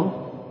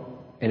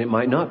wrong and it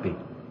might not be,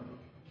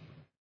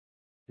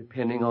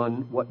 depending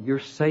on what you're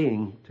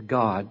saying to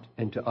God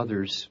and to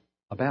others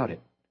about it.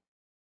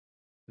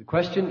 The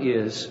question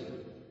is,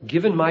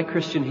 given my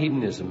Christian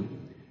hedonism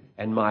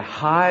and my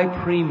high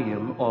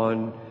premium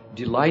on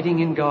delighting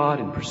in God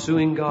and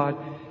pursuing God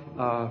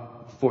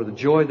for the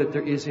joy that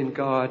there is in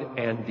God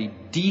and the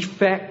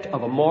defect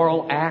of a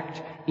moral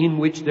act in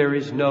which there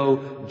is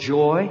no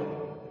joy,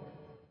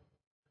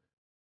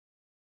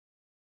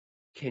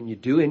 can you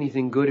do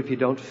anything good if you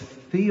don't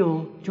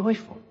feel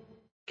joyful?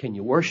 Can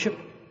you worship?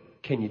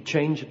 Can you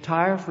change a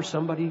tire for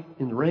somebody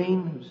in the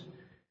rain?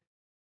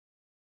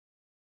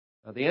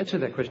 Now, the answer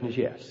to that question is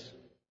yes,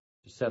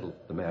 to settle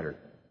the matter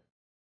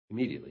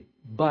immediately.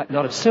 But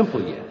not a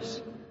simple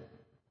yes.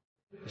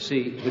 You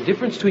see, the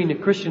difference between a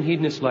Christian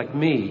hedonist like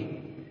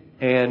me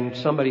and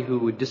somebody who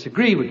would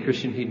disagree with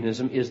Christian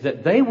hedonism is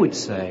that they would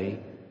say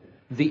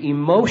the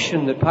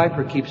emotion that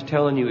Piper keeps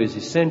telling you is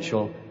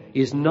essential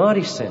is not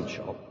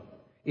essential.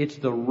 It's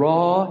the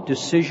raw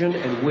decision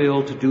and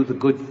will to do the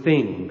good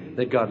thing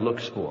that God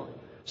looks for.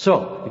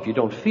 So, if you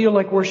don't feel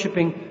like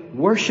worshiping,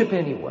 worship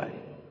anyway.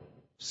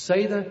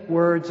 Say the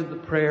words of the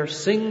prayer,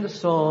 sing the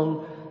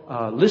song,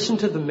 listen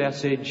to the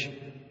message,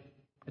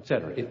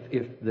 etc.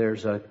 If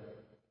there's a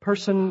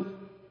person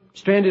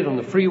stranded on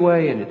the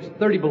freeway and it's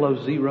 30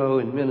 below zero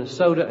in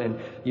Minnesota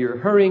and you're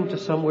hurrying to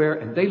somewhere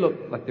and they look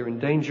like they're in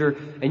danger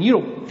and you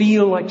don't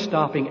feel like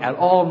stopping at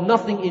all,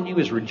 nothing in you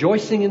is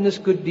rejoicing in this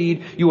good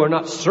deed, you are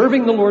not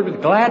serving the Lord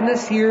with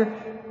gladness here,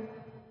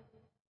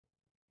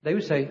 they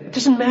would say, it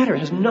doesn't matter, it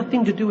has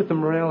nothing to do with the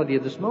morality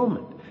of this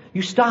moment.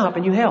 You stop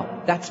and you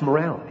help. That's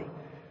morality.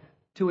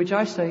 To which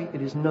I say,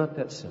 it is not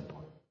that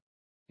simple.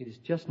 It is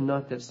just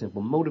not that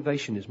simple.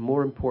 Motivation is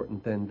more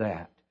important than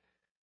that.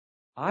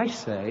 I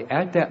say,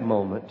 at that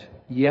moment,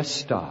 yes,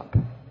 stop,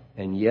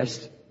 and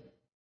yes,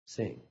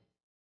 sing.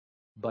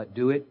 But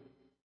do it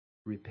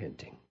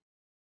repenting.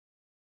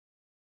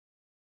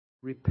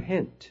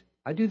 Repent.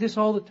 I do this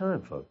all the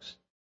time, folks.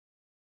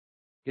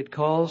 Get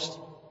calls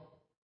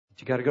that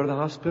you got to go to the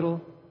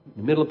hospital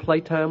in the middle of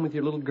playtime with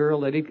your little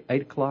girl at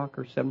 8 o'clock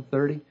or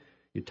 7:30.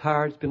 You're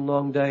tired, it's been a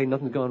long day,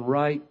 nothing's gone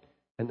right,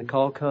 and the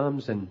call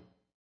comes, and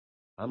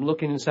I'm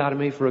looking inside of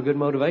me for a good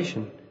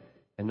motivation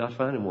and not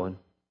finding one.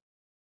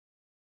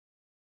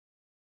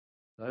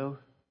 So,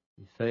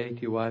 you say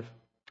to your wife,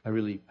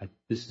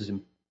 this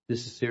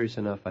is serious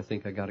enough, I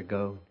think I got to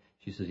go.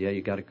 She says, yeah,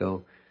 you got to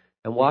go.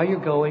 And while you're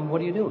going, what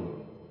are you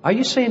doing? Are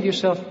you saying to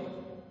yourself,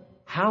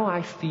 how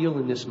I feel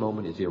in this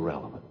moment is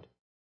irrelevant?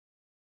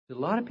 There's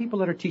a lot of people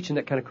that are teaching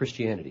that kind of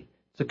Christianity.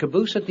 It's a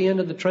caboose at the end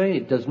of the train.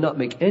 It does not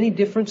make any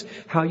difference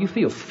how you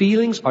feel.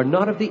 Feelings are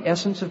not of the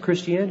essence of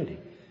Christianity.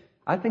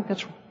 I think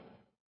that's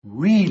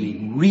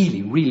really,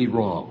 really, really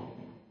wrong.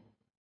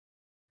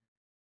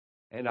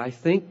 And I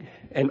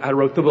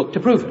wrote the book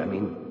to prove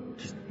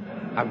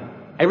it.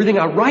 Everything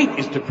I write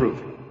is to prove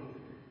it.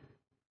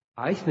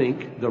 I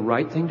think the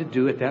right thing to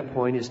do at that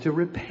point is to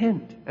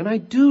repent. And I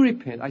do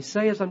repent. I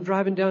say as I'm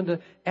driving down to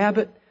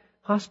Abbott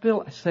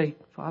Hospital, I say,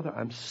 Father,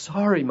 I'm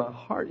sorry. My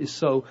heart is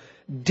so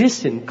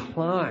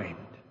disinclined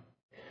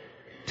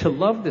to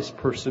love this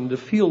person, to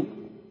feel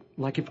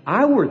like if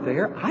I were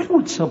there, I'd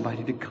want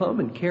somebody to come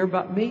and care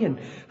about me, and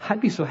I'd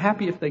be so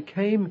happy if they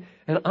came,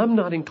 and I'm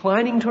not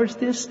inclining towards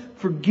this.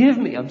 Forgive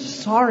me. I'm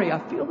sorry I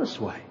feel this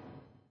way.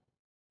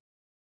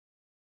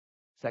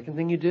 Second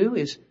thing you do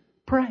is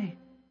pray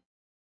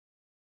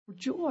for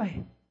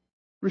joy.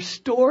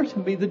 Restore to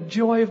me the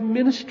joy of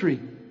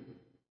ministry.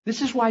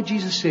 This is why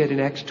Jesus said in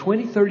Acts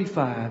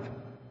 20:35,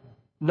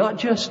 not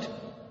just,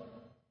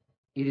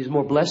 it is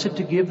more blessed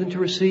to give than to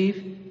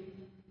receive,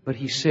 but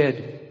he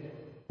said,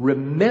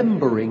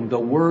 remembering the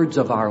words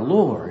of our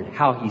Lord,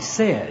 how he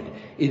said,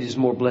 it is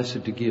more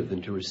blessed to give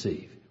than to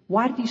receive.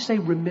 Why did he say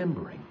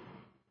remembering?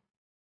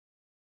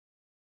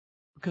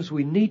 Because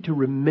we need to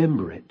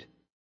remember it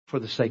for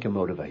the sake of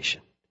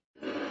motivation.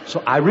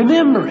 So I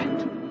remember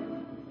it.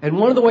 And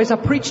one of the ways I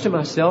preach to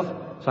myself,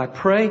 so I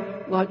pray,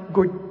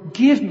 Lord,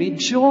 give me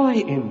joy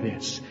in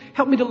this.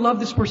 Help me to love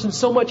this person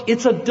so much.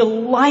 It's a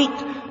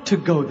delight to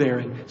go there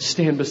and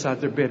stand beside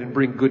their bed and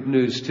bring good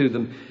news to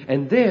them.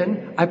 And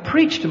then I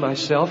preach to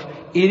myself,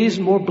 it is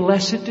more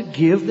blessed to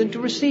give than to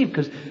receive.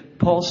 Because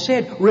Paul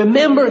said,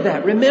 remember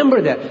that,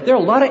 remember that. There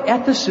are a lot of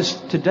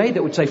ethicists today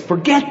that would say,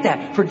 forget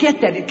that.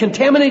 It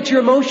contaminates your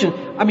emotion.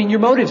 Your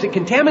motives. It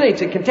contaminates.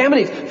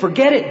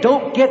 Forget it.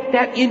 Don't get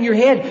that in your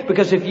head.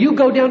 Because if you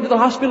go down to the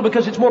hospital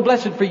because it's more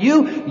blessed for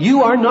you,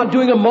 you are not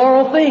doing a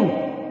moral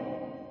thing.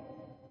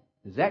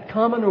 Is that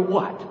common or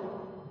what?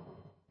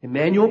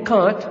 Immanuel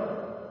Kant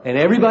and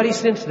everybody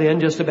since then,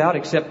 just about,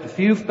 except a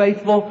few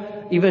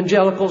faithful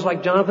evangelicals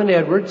like Jonathan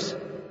Edwards,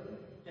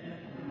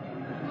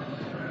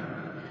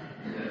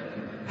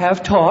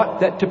 have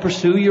taught that to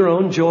pursue your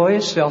own joy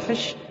is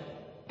selfish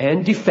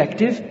and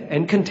defective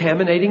and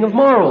contaminating of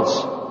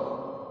morals.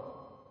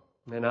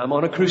 And I'm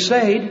on a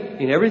crusade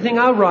in everything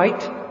I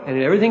write and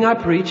in everything I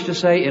preach to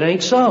say it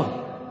ain't so.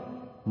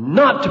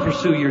 Not to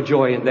pursue your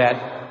joy in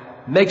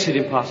that makes it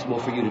impossible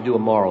for you to do a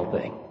moral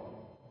thing.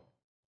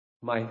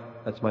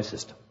 That's my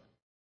system.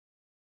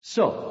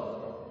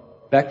 So,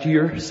 back to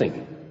your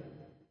singing.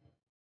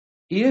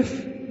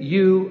 If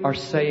you are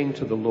saying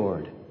to the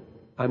Lord,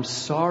 I'm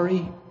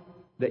sorry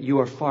that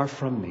you are far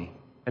from me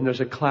and there's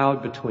a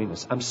cloud between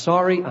us. I'm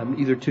sorry I'm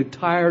either too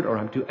tired or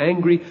I'm too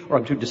angry or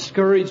I'm too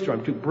discouraged or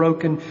I'm too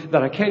broken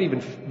that I can't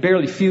even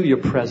barely feel your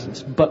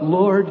presence. But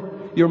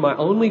Lord, you're my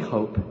only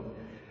hope.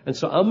 And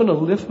so I'm going to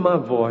lift my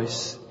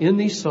voice in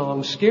these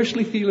songs,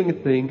 scarcely feeling a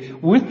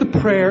thing, with the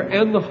prayer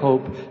and the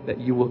hope that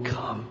you will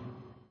come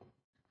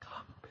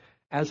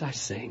as I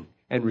sing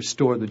and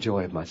restore the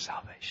joy of my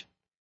salvation.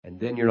 And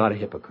then you're not a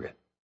hypocrite.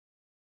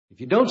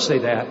 If you don't say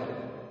that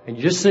and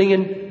you're just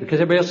singing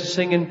because everybody else is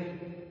singing,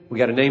 we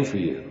got a name for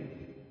you.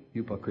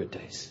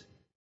 Hypocrites.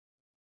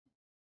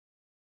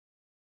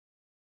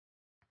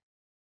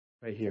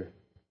 Right here.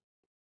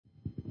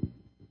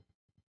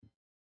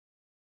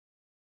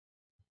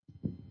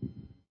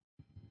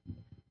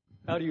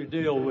 How do you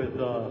deal with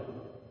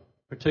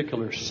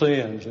particular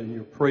sins in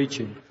your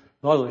preaching?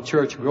 A lot of the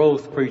church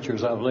growth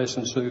preachers I've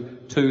listened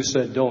to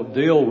said don't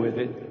deal with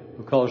it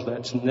because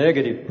that's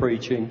negative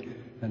preaching,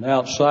 and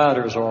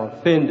outsiders are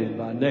offended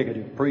by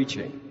negative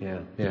preaching.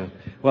 Yeah.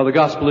 Well, the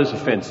gospel is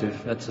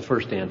offensive. That's the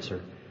first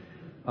answer.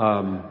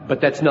 But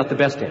that's not the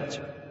best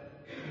answer.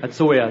 That's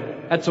the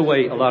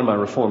way a lot of my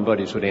Reformed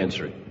buddies would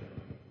answer it.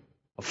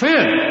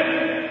 Offend!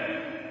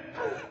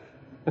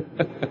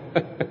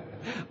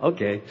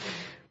 Okay.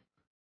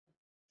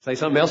 Say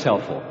something else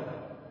helpful.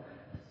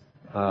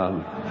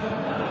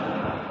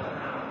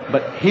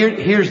 But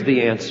here's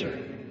the answer.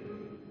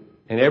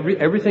 And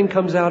everything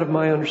comes out of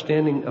my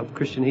understanding of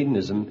Christian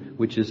hedonism,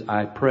 which is,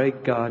 I pray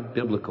God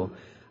biblical.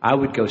 I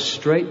would go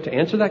straight, to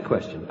answer that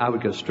question, I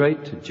would go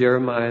straight to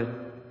Jeremiah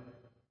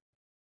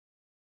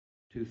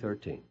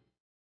 2:13.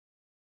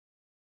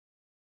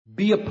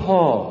 Be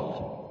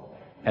appalled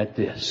at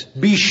this.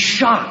 Be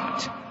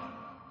shocked.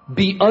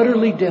 Be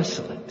utterly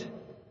desolate.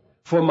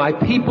 For my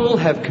people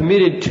have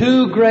committed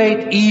two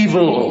great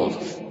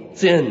evils,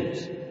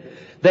 sins.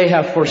 They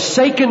have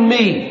forsaken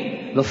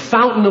me, the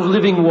fountain of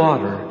living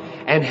water,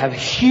 and have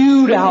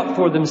hewed out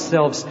for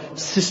themselves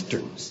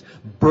cisterns,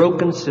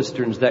 broken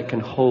cisterns that can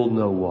hold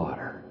no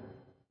water.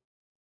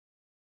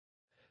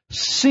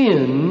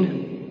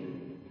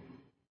 Sin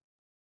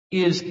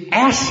is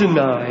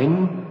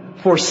asinine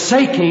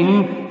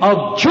forsaking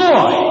of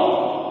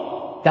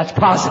joy. That's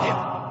positive.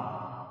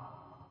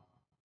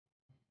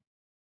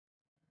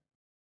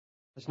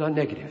 That's not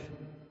negative.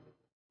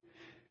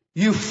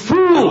 You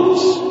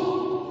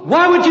fools!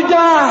 Why would you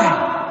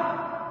die?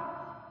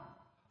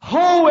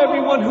 Ho,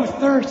 everyone who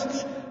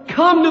thirsts,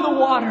 come to the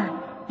water.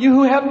 You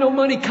who have no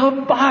money,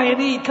 come buy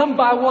and eat. Come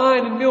buy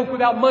wine and milk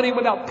without money,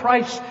 without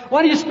price.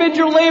 Why do you spend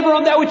your labor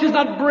on that which is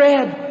not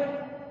bread?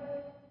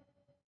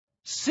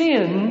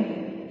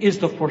 Sin is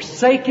the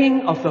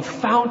forsaking of the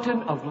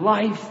fountain of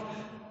life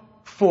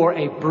for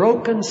a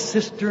broken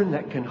cistern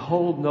that can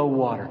hold no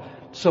water.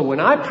 So when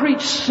I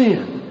preach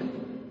sin,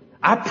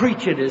 I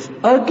preach it as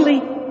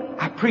ugly.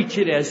 I preach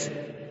it as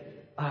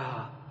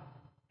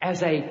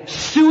a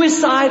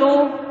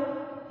suicidal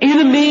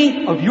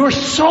enemy of your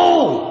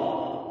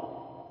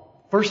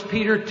soul. 1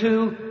 Peter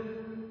 2,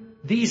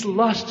 these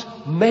lusts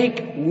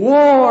make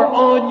war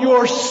on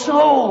your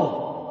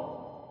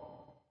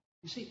soul.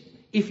 You see,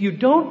 if you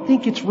don't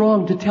think it's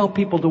wrong to tell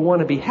people to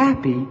want to be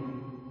happy,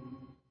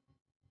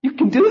 you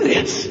can do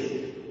this.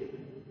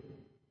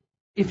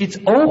 If it's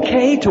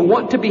okay to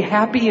want to be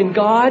happy in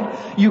God,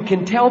 you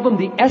can tell them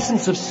the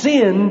essence of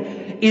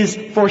sin is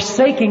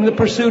forsaking the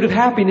pursuit of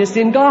happiness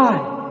in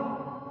God.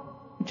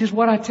 Which is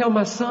what I tell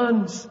my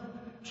sons.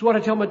 It's what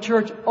I tell my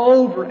church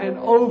over and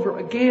over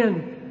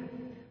again.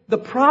 The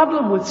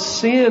problem with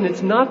sin,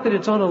 it's not that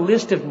it's on a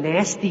list of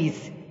nasties.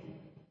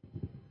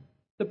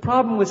 The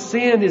problem with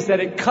sin is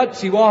that it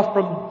cuts you off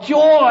from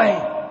joy.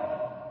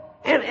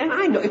 And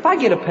I know, if I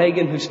get a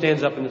pagan who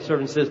stands up in the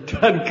service and says,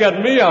 doesn't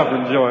cut me off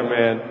from joy,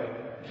 man.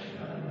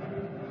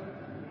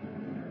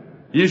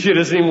 You should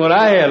have seen what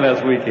I had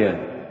last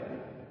weekend.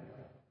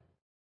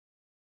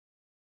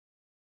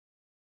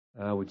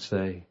 I would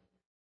say,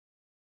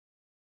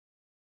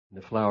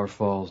 the flower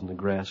falls and the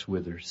grass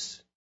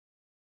withers.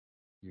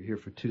 You're here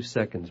for 2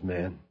 seconds,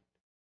 man.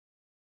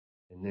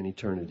 And then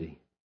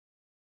eternity.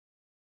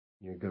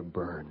 You're going to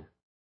burn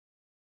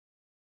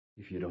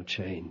if you don't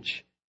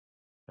change.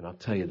 And I'll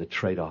tell you, the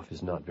trade-off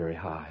is not very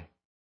high.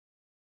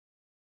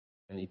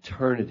 An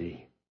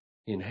eternity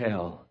in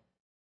hell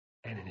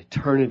and an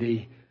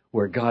eternity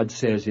where God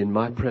says, in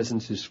my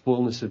presence is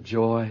fullness of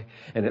joy,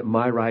 and at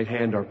my right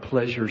hand are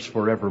pleasures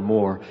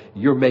forevermore.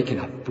 You're making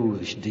a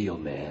foolish deal,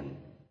 man.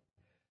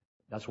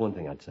 That's one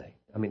thing I'd say.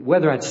 I mean,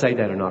 whether I'd say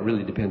that or not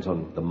really depends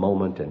on the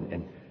moment.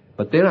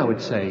 But then I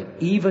would say,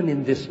 even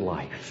in this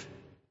life,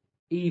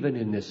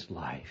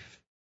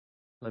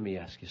 let me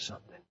ask you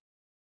something.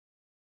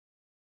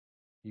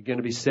 You're going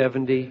to be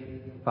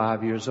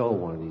 75 years old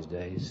one of these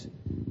days.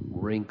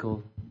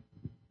 Wrinkled.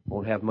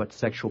 Won't have much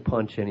sexual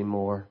punch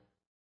anymore.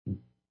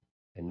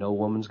 And no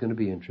woman's going to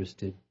be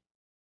interested.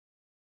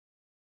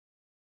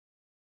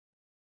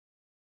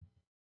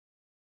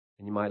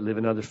 And you might live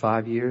another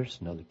 5 years,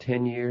 another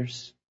 10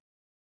 years.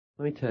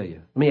 Let me tell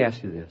you, let me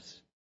ask you this.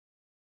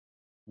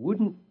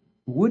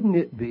 Wouldn't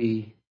it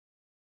be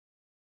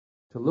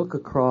to look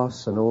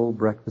across an old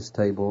breakfast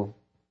table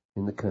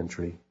in the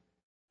country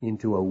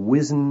into a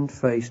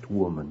wizened-faced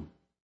woman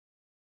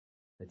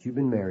that you've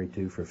been married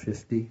to for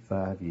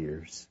 55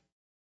 years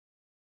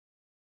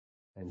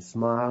and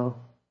smile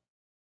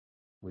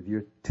with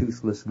your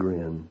toothless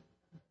grin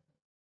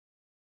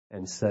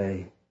and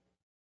say,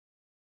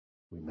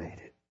 we made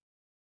it.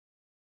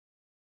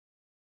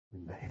 We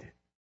made it.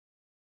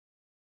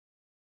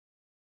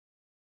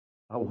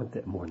 I want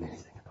that more than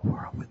anything in the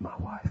world with my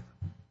wife.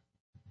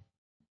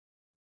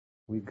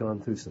 We've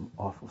gone through some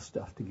awful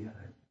stuff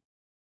together.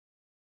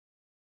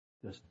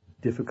 Just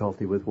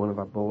difficulty with one of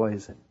our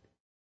boys and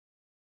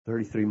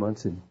 33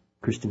 months in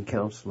Christian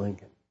counseling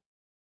and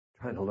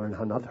trying to learn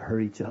how not to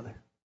hurt each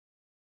other.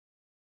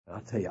 And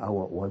I'll tell you, I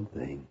want one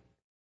thing.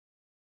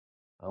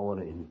 I want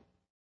to, in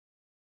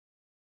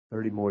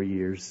 30 more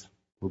years,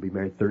 we'll be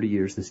married 30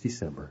 years this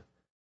December,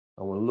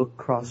 I want to look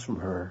across from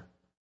her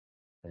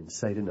and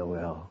say to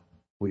Noelle,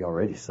 we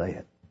already say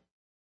it,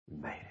 we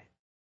made it.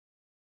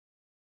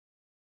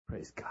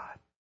 Praise God.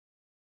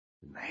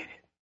 We made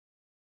it.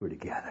 We're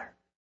together.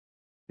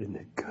 Isn't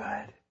it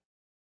good?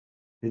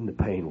 Isn't the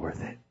pain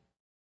worth it?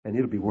 And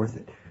it'll be worth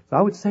it. So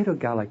I would say to a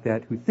guy like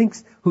that who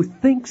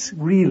thinks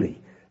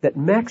really that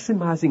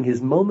maximizing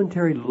his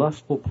momentary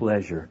lustful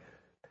pleasure,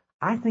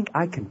 I think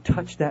I can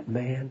touch that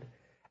man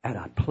at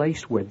a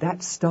place where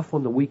that stuff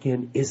on the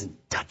weekend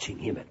isn't touching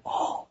him at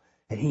all.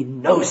 And he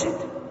knows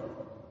it.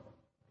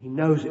 He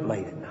knows it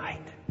late at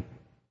night.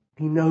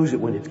 He knows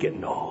it when it's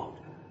getting old.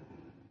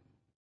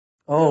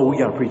 Oh, we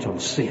got to preach on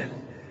sin.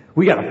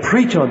 We got to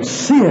preach on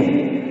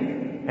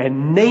sin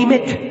and name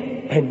it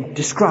and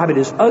describe it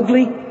as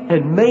ugly.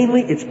 And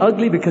mainly it's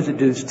ugly because it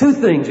does two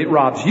things. It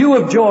robs you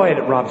of joy and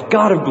it robs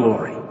God of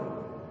glory.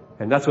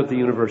 And that's what the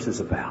universe is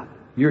about.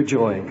 Your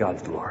joy and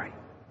God's glory.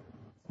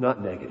 It's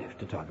not negative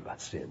to talk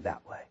about sin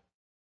that way.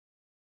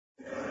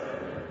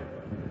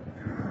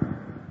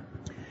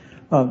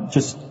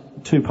 Just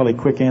two probably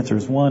quick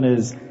answers. One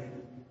is,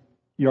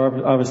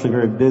 you're obviously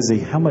very busy.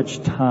 How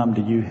much time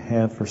do you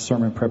have for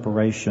sermon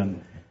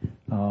preparation?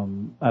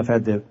 I've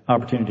had the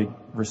opportunity to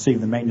receive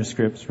the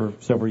manuscripts for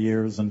several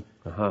years, and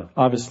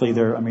obviously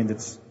they're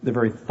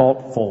very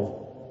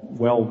thoughtful.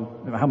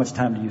 Well, how much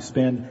time do you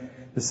spend?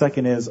 The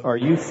second is, are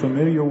you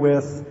familiar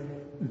with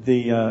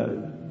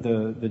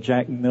the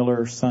Jack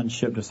Miller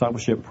Sonship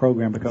Discipleship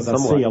Program? Because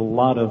somewhat. I see a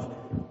lot of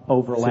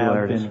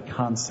overlap in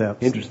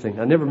concepts. Interesting.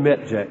 I never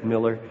met Jack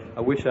Miller.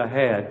 I wish I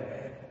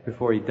had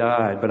before he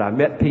died, but I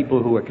met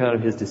people who are kind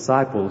of his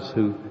disciples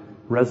who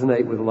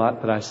resonate with a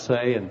lot that I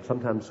say and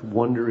sometimes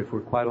wonder if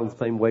we're quite on the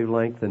same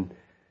wavelength. And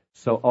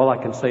so all I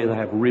can say is I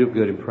have real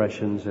good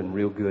impressions and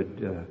real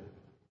good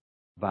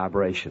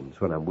vibrations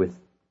when I'm with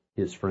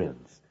his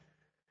friends.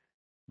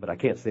 But I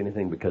can't say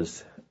anything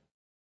because,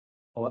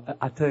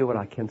 I tell you what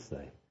I can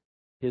say.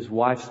 His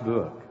wife's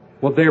book,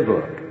 their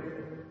book,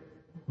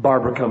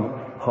 Barbara Come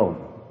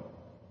Home.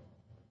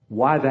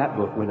 Why that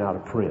book went out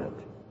of print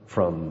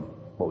from,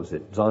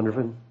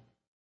 Zondervan?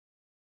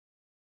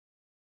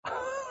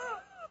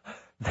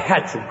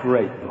 That's a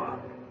great book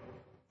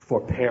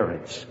for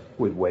parents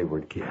with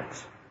wayward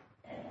kids.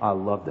 I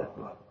love that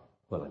book.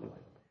 Well,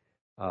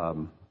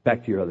 anyway,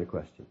 back to your other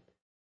question.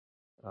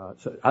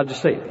 So I'll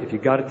just say, if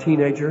you've got a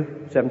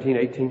teenager, 17,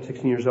 18,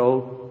 16 years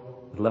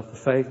old, left the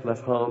faith,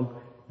 left home,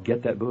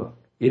 get that book.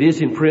 It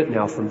is in print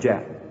now from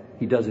Jack.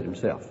 He does it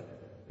himself.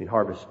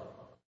 Harvest,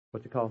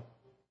 what's it called?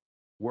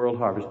 World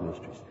Harvest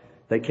Ministries.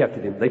 They kept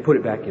it in, they put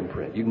it back in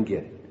print. You can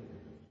get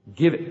it.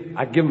 Give it.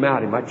 I give them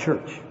out in my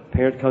church.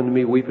 Parents come to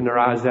me weeping their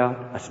eyes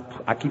out.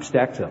 I keep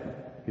stacks of them.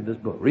 Give this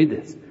book. Read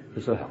this.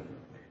 This will help.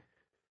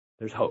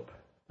 There's hope.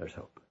 There's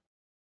hope.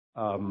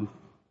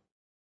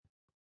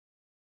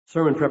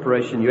 Sermon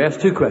preparation. You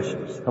asked two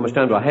questions. How much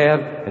time do I have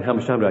and how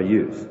much time do I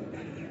use?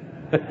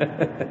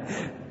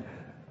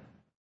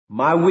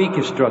 My week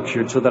is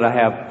structured so that I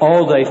have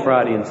all day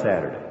Friday and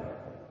Saturday.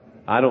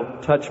 I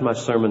don't touch my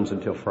sermons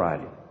until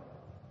Friday.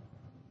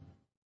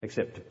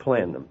 Except to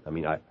plan them.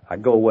 I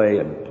go away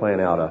and plan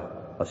out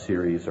a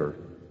series or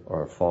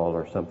a fall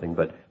or something.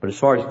 But as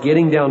far as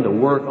getting down to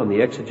work on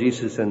the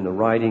exegesis and the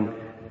writing,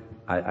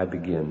 I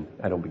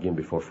don't begin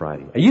before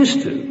Friday. I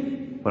used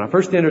to. When I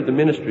first entered the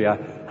ministry, I'd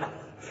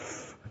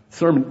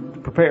start.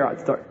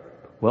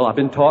 Well, I've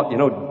been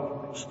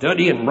taught,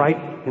 study and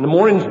write in the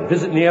mornings,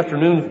 visit in the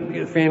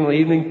afternoons, family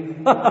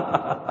evening.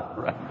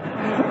 Right.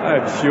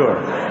 I'm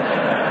sure.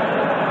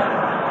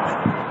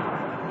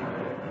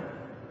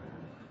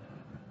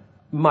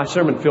 My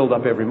sermon filled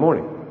up every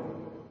morning.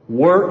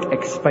 Work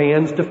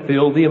expands to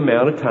fill the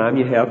amount of time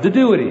you have to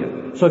do it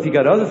in. So if you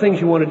got other things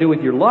you want to do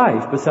with your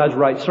life besides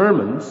write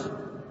sermons,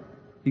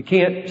 you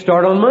can't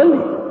start on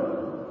Monday.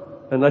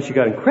 Unless you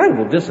got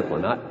incredible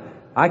discipline.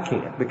 I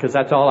can't, because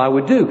that's all I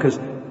would do, because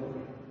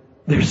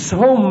there's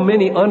so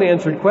many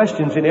unanswered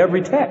questions in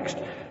every text.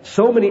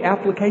 So many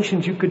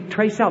applications you could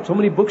trace out. So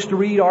many books to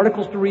read,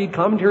 articles to read,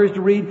 commentaries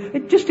to read.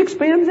 It just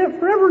expands that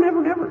forever and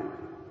ever and ever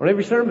on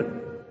every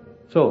sermon.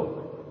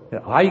 So,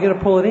 how are you going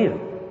to pull it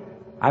in?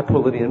 I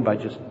pull it in by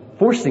just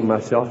forcing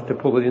myself to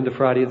pull it into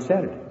Friday and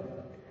Saturday.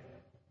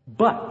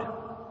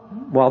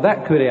 But while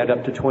that could add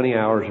up to 20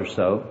 hours or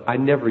so, I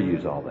never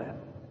use all that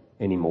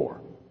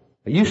anymore.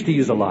 I used to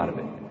use a lot of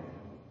it.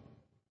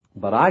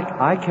 But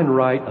I can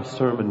write a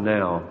sermon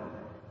now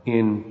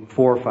in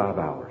 4 or 5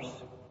 hours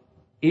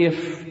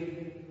if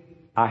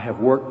I have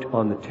worked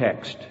on the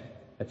text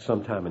at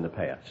some time in the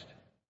past.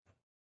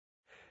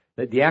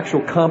 That the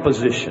actual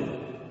composition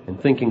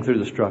and thinking through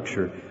the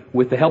structure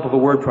with the help of a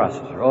word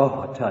processor.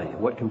 Oh, I'll tell you,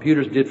 what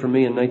computers did for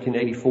me in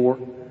 1984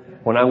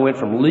 when I went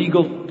from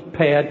legal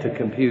pad to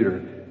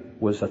computer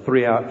was a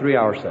 3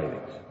 hour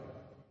savings.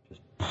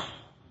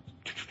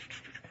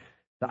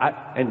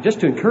 And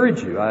just to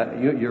encourage you,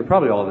 you're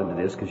probably all into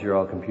this because you're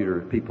all computer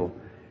people.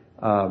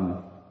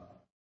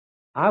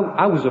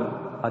 I was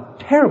a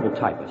terrible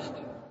typist.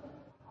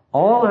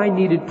 All I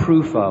needed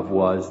proof of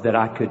was that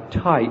I could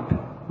type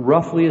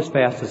roughly as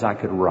fast as I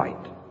could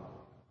write.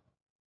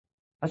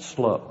 That's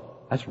slow.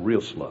 That's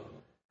real slow.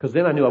 Because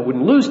then I knew I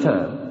wouldn't lose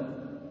time,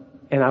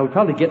 and I would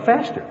probably get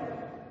faster.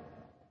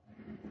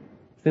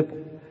 Simple.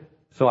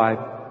 So I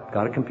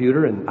got a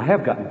computer, and I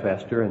have gotten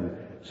faster, and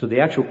so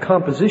the actual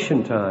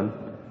composition time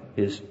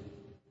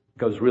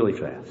goes really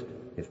fast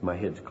if my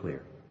head's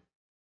clear.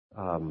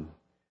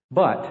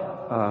 But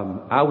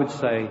I would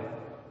say,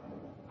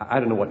 I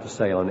don't know what to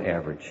say on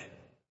average.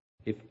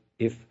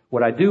 If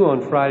what I do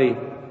on Friday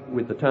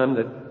with the time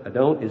that I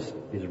don't is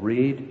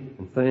read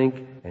and think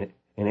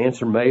and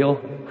answer mail.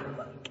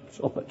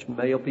 So much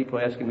mail, people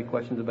asking me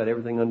questions about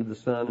everything under the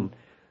sun.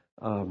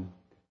 And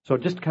so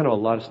just kind of a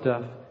lot of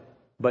stuff.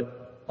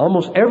 But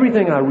almost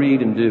everything I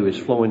read and do is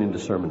flowing into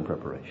sermon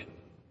preparation.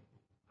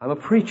 I'm a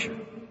preacher.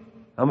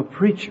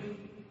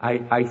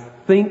 I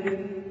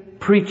think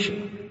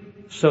preaching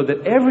so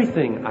that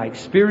everything I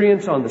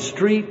experience on the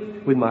street,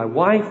 with my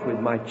wife, with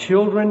my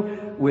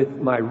children, with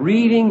my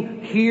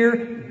reading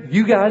here,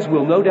 you guys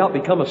will no doubt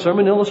become a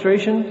sermon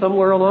illustration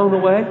somewhere along the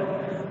way.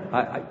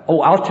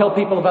 I'll tell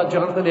people about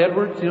Jonathan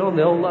Edwards, and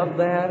they'll love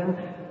that. And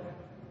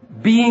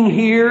being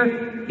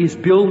here is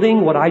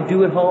building what I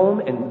do at home,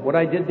 and what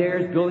I did there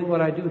is building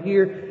what I do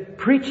here.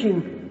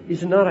 Preaching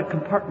is not a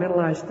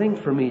compartmentalized thing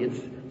for me.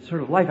 It's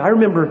sort of life. I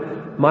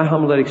remember my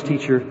homiletics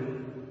teacher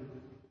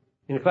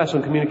in a class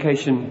on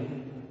communication,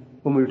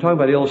 when we were talking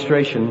about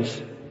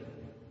illustrations,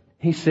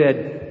 he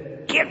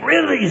said, "Get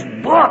rid of these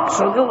books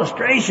on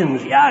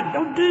illustrations. Yeah,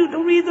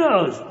 don't read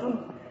those."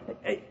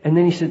 And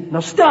then he said,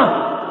 "Now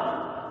stop."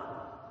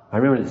 I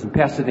remember this in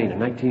Pasadena,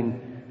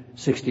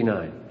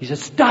 1969. He said,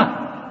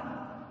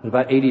 "Stop." There were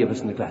about 80 of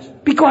us in the class.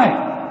 "Be quiet."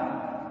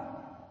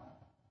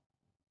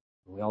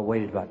 We all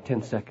waited about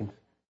 10 seconds.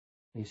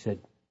 And he said,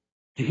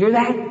 "Did you hear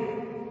that?"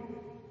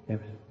 Said,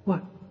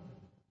 "What?"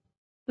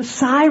 "The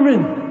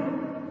siren.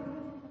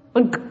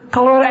 On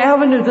Colorado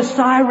Avenue, the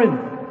siren.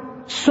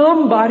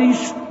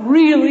 Somebody's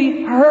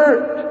really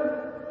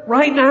hurt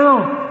right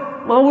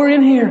now while we're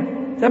in here.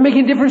 Does that make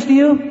any difference to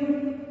you?"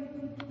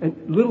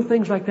 And little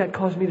things like that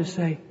cause me to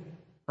say,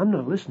 I'm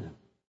not listening.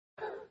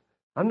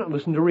 I'm not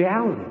listening to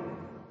reality.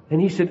 And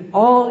he said,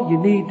 all you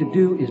need to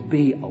do is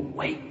be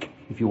awake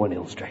if you want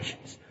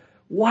illustrations.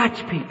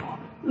 Watch people.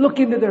 Look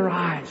into their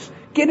eyes.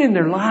 Get in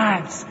their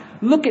lives.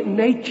 Look at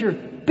nature.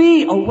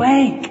 Be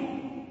awake.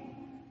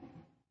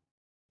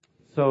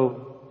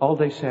 So, all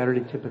day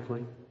Saturday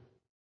typically.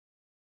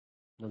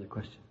 Another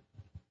question.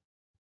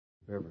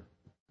 Wherever.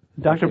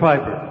 Dr.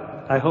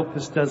 Piper, I hope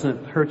this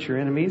doesn't hurt your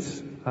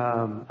enemies.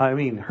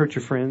 Hurt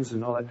your friends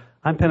and all that.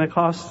 I'm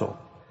Pentecostal,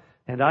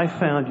 and I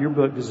found your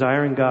book,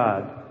 Desiring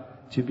God,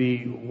 to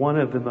be one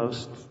of the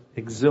most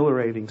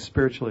exhilarating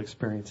spiritual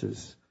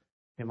experiences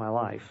in my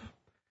life.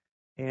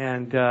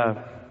 And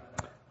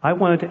I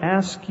wanted to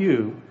ask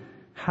you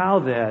how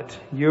that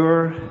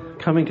you're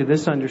coming to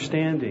this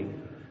understanding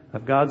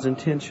of God's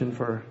intention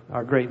for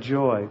our great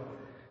joy,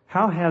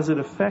 how has it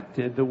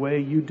affected the way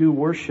you do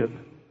worship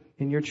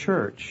in your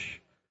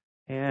church?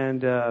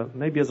 And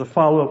maybe as a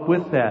follow-up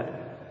with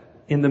that,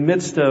 in the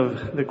midst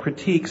of the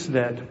critiques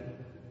that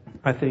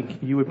I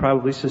think you would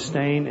probably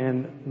sustain,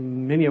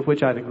 and many of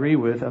which I'd agree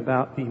with,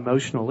 about the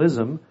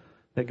emotionalism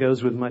that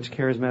goes with much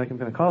charismatic and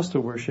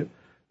Pentecostal worship,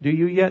 do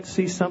you yet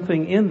see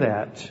something in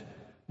that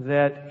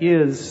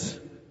is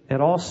at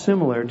all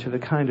similar to the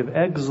kind of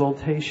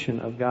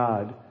exaltation of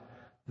God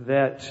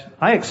that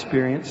I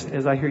experienced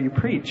as I hear you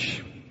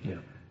preach? Yeah.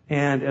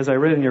 And as I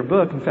read in your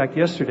book, in fact,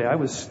 yesterday I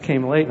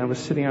came late and I was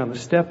sitting on the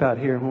step out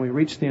here, and when we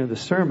reached the end of the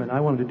sermon, I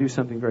wanted to do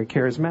something very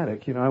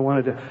charismatic. I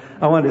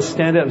wanted to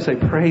stand up and say,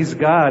 "Praise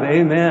God,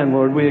 Amen,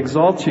 Lord, we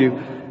exalt you."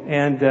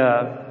 And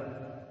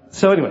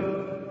so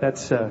anyway,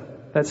 that's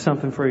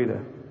something for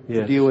you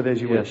to deal with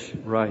as you wish.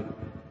 Right.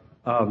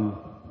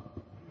 Well,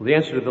 the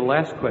answer to the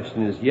last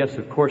question is yes,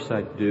 of course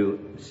I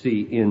do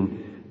see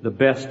in the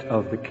best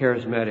of the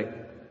charismatic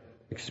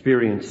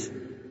experience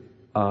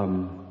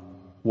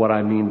what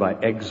I mean by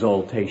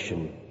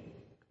exaltation.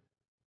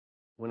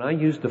 When I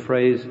used the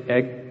phrase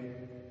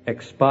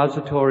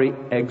expository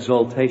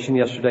exaltation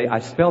yesterday, I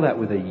spell that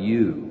with a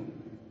U.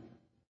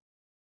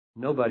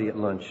 Nobody at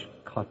lunch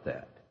caught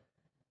that.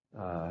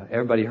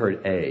 Everybody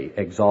heard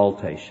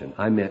exaltation.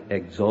 I meant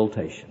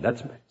exaltation.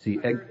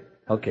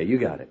 Okay, you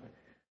got it.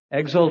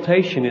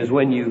 Exaltation is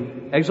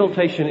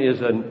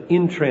an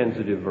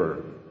intransitive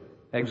verb.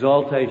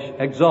 Exalt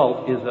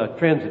is a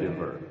transitive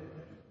verb.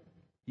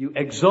 You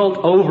exult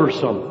over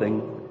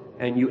something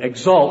and you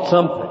exalt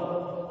something.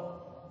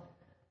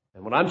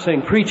 And what I'm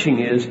saying preaching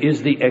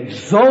is the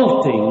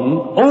exalting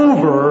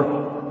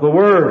over the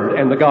Word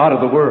and the God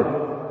of the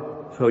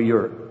Word. So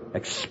you're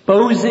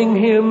exposing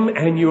Him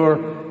and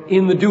you're,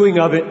 in the doing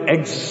of it,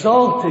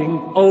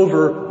 exalting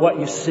over what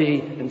you see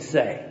and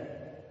say.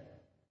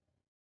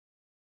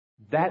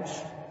 That's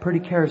pretty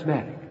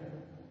charismatic.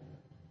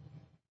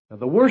 Now,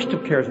 the worst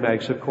of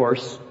charismatics, of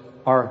course,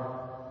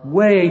 are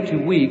way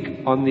too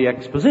weak on the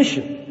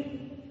exposition.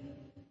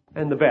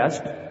 And the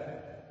best,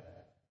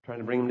 trying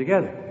to bring them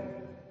together.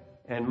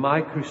 And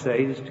my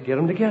crusade is to get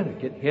them together.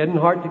 Get head and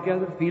heart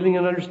together, feeling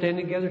and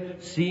understanding together,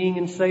 seeing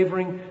and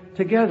savoring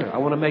together. I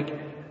want to make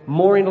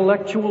more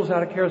intellectuals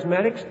out of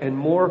charismatics and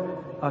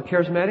more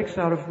charismatics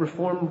out of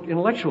reformed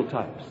intellectual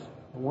types.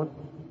 I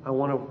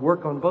want to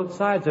work on both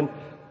sides. And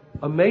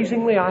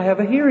amazingly, I have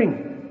a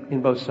hearing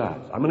in both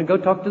sides. I'm going to go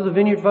talk to the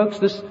Vineyard folks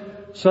this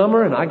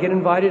summer, and I get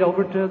invited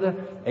over to the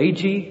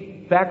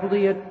AG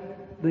faculty at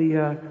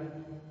the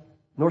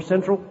North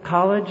Central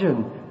College,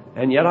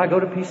 and yet I go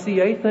to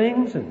PCA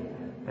things,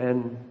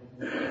 and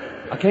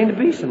I came to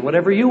Beeson,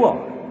 whatever you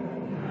are.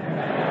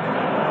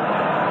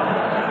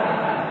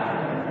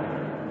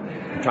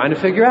 I'm trying to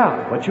figure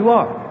out what you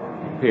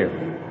are here.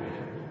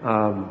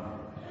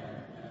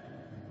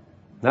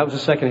 That was the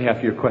second half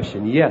of your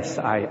question. Yes,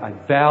 I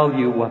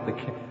value what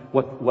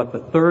the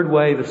third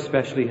wave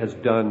especially has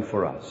done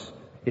for us.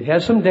 It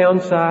has some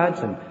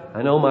downsides, and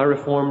I know my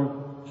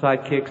Reformed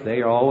sidekicks,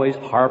 they are always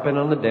harping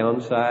on the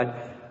downside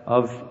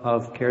of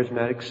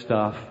charismatic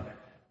stuff,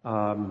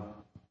 and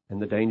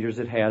the dangers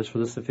it has for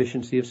the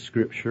sufficiency of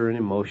Scripture and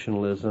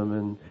emotionalism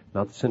and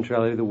not the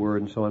centrality of the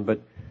Word and so on.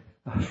 But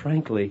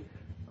frankly,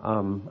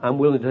 I'm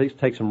willing to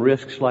take some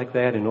risks like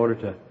that in order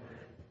to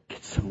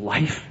get some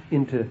life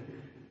into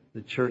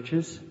the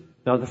churches.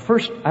 Now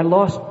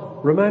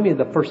remind me of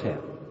the first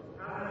half.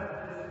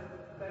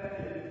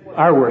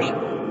 Our worship.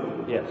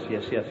 Yes.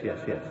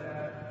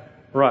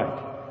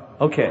 Right.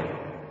 Okay.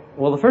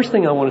 Well, the first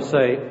thing I want to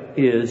say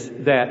is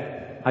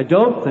that I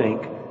don't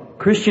think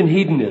Christian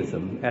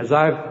hedonism, as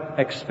I've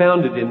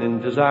expounded it in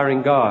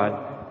Desiring God,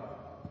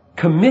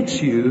 commits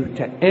you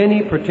to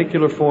any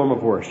particular form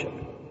of worship.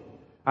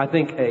 I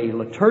think a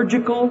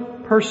liturgical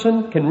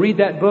person can read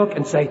that book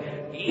and say,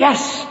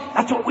 yes,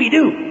 that's what we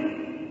do.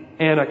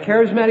 And a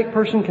charismatic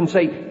person can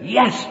say,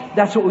 yes,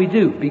 that's what we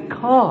do,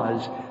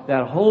 because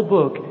that whole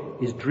book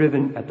is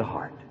driven at the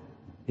heart.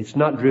 It's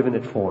not driven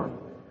at form.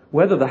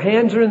 Whether the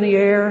hands are in the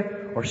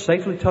air or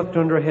safely tucked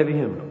under a heavy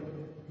hymnal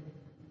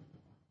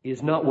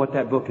is not what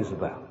that book is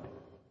about.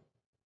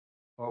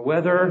 Or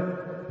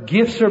whether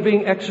gifts are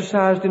being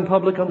exercised in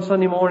public on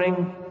Sunday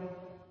morning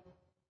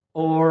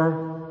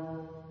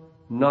or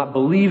not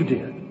believed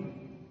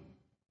in.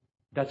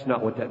 That's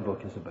not what that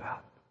book is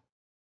about.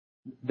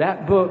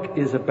 That book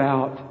is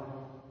about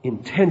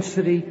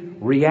intensity,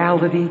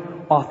 reality,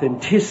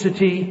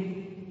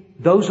 authenticity.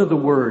 Those are the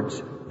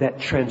words that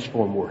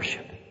transform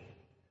worship.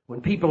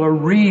 When people are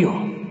real,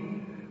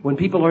 when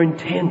people are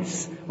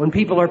intense, when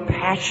people are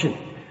passionate,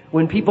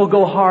 when people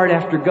go hard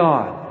after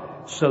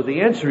God. So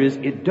the answer is,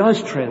 it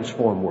does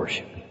transform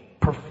worship.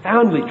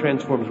 Profoundly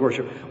transforms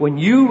worship. When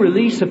you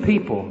release a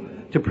people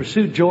to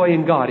pursue joy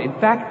in God. In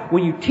fact,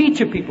 when you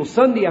teach a people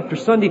Sunday after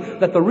Sunday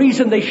that the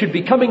reason they should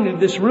be coming to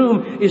this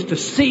room is to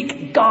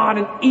seek God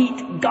and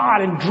eat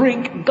God and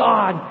drink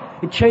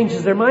God, it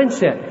changes their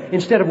mindset.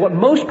 Instead of what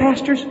most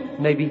pastors,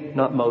 maybe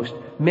not most,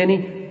 many,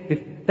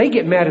 if they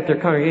get mad at their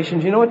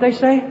congregations, you know what they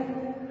say?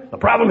 The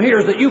problem here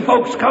is that you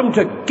folks come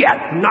to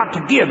get, not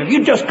to give. If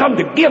you just come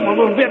to give a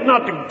little bit,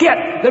 not to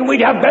get, then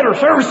we'd have better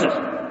services.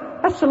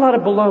 That's a lot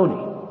of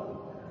baloney.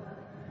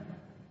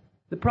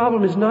 The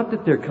problem is not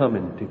that they're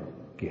coming to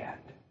get.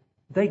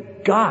 They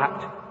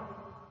got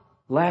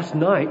last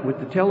night with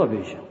the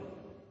television.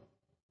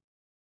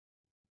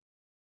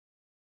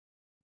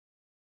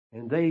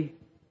 And they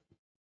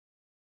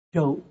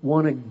don't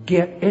want to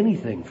get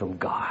anything from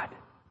God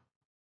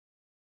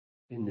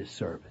in this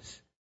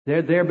service.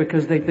 They're there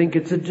because they think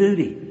it's a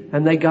duty.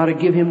 And they got to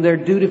give Him their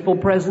dutiful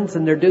presence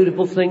and their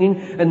dutiful singing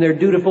and their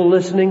dutiful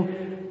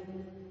listening.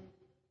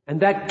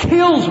 And that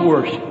kills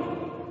worship.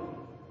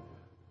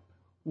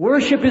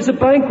 Worship is a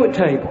banquet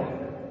table.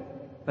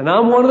 And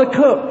I'm one of the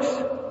cooks.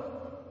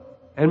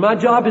 And my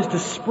job is to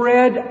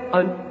spread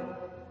an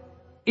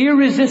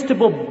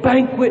irresistible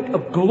banquet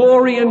of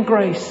glory and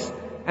grace.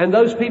 And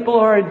those people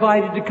are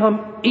invited to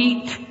come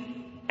eat.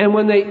 And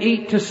when they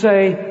eat, to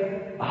say,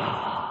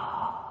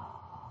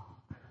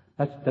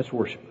 that's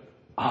worship.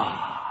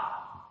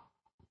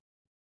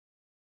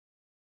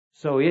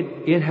 So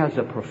it has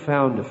a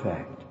profound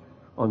effect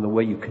on the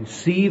way you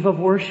conceive of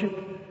worship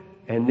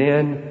and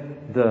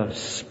then the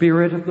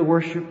spirit of the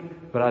worship.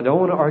 But I don't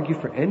want to argue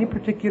for any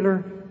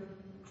particular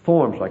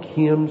forms like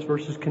hymns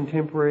versus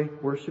contemporary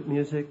worship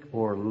music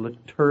or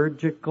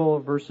liturgical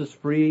versus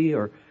free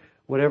or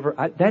whatever.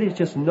 That is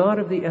just not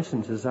of the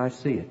essence as I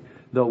see it.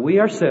 Though we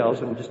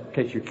ourselves, and just in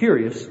case you're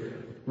curious,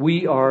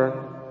 we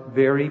are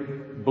very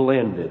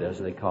blended, as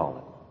they call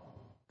it.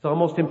 It's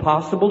almost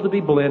impossible to be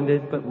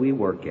blended, but we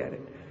work at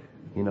it.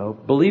 You know,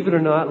 believe it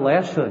or not,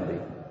 last Sunday,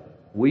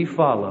 we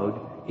followed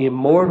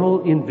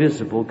immortal,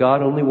 invisible,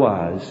 God only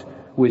wise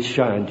with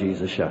Shine,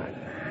 Jesus, Shine.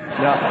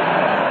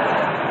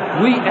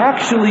 Now, we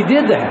actually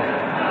did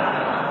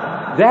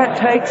that. That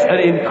takes an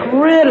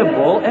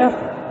incredible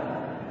effort.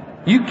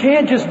 You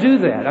can't just do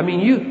that. I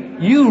mean,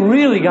 you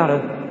really got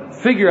to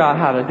figure out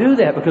how to do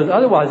that, because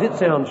otherwise it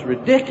sounds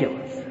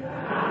ridiculous.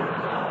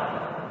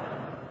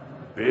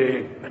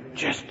 Big,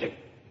 majestic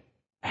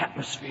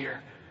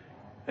atmosphere.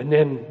 And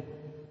then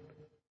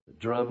the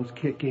drums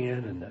kick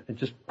in and it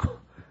just...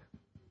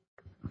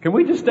 Can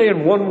we just stay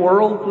in one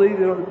world, please?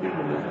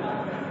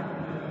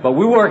 But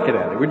we're working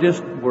at it. We're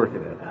just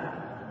working at it.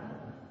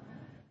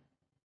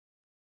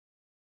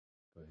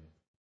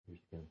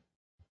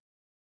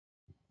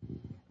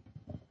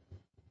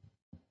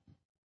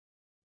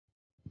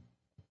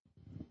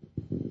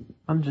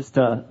 I'm just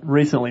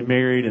recently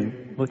married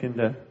and looking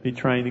to be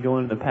trained to go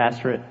into the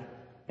pastorate.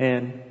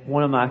 And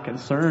one of my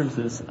concerns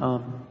is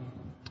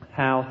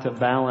how to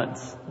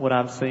balance what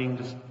I've seen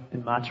just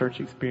in my church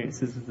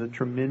experiences is a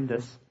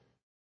tremendous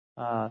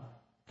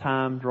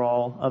time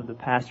draw of the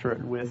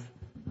pastorate with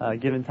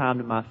giving time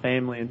to my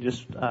family. And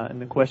just and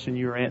the question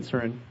you were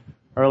answering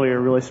earlier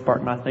really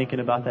sparked my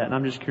thinking about that. And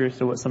I'm just curious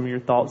to what some of your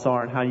thoughts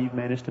are and how you've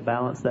managed to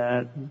balance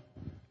that,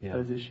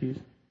 those issues.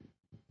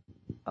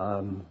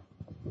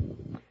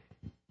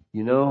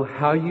 You know,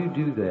 how you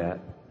do that,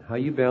 how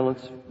you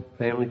balance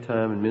family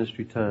time and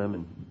ministry time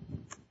and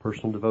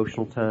personal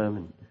devotional time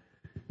and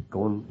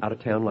going out of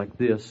town like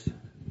this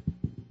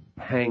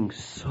hangs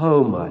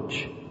so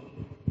much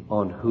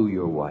on who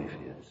your wife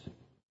is.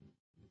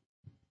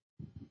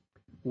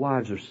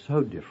 Wives are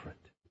so different.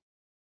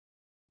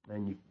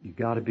 And you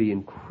got to be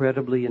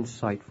incredibly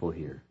insightful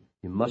here.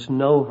 You must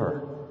know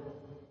her.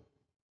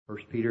 1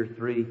 Peter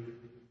 3,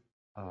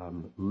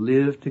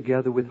 live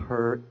together with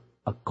her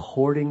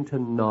according to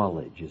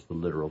knowledge is the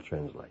literal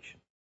translation.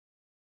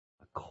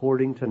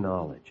 According to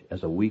knowledge,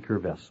 as a weaker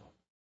vessel.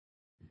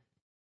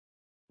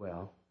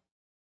 Well,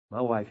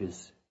 my wife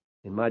is,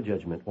 in my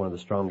judgment, one of the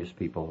strongest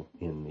people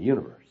in the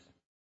universe,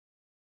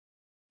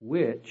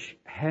 which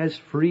has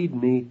freed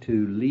me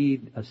to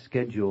lead a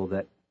schedule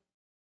that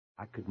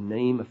I could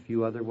name a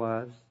few other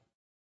wives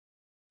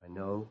I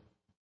know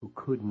who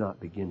could not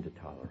begin to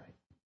tolerate.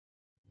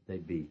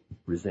 They'd be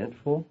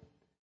resentful,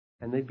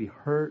 and they'd be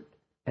hurt,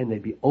 and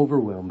they'd be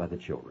overwhelmed by the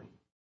children.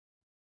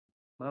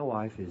 My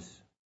wife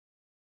is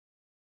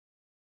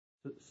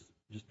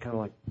just kind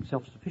of like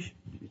self-sufficient.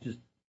 It's just,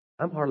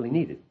 I'm hardly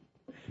needed.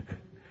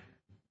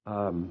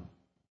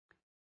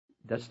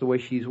 That's the way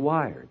she's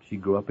wired. She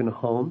grew up in a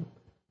home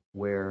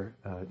where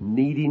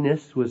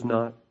neediness was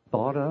not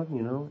thought of,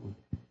 you know.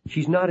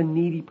 She's not a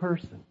needy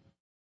person.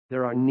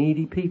 There are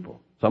needy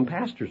people. Some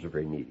pastors are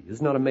very needy. This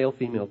is not a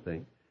male-female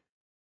thing.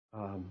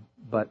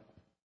 But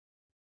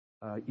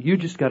you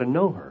just got to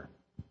know her.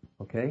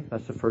 Okay?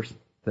 That's the first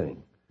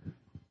thing.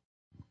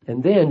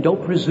 And then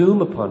don't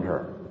presume upon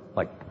her.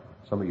 Like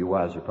some of you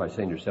wives are probably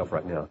saying to yourself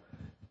right now,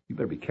 you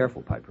better be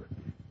careful, Piper.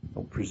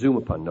 Don't presume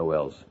upon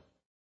Noelle's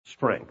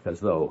strength as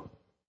though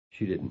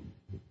she didn't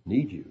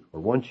need you or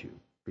want you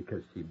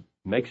because she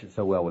makes it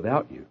so well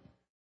without you.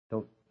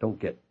 Don't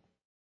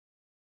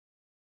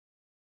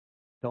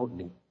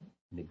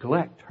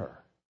neglect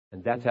her.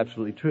 And that's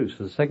absolutely true.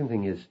 So the second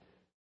thing is,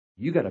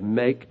 you got to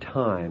make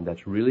time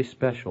that's really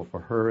special for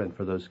her and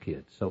for those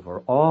kids. So for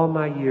all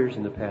my years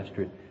in the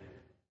pastorate,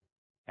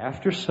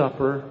 after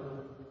supper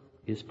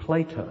is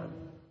playtime.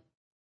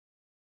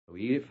 So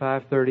we eat at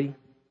 5:30,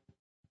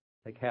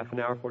 take half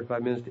an hour,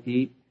 45 minutes to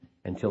eat,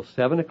 until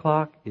 7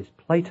 o'clock is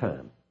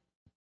playtime.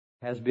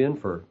 Has been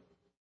for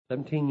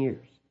 17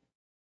 years.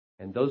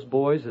 And those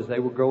boys, as they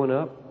were growing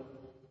up,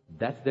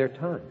 that's their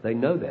time. They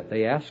know that.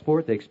 They ask for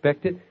it. They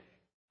expect it.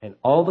 And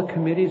all the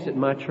committees at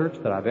my church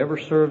that I've ever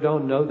served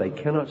on know they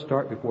cannot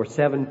start before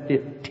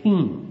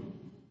 7:15.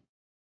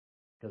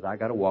 Because I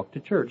got to walk to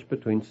church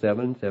between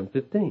 7 and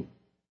 7:15.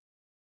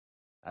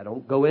 I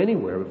don't go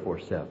anywhere before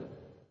 7.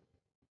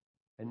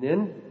 And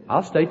then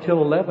I'll stay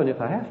till 11 if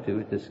I have to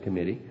at this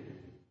committee.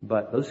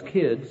 But those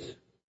kids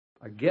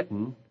are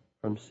getting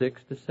from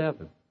 6 to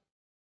 7.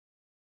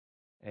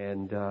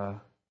 And the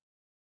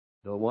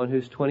one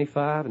who's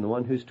 25 and the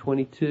one who's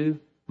 22.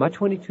 My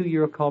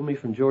 22-year-old called me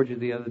from Georgia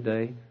the other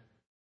day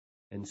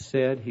and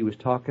said he was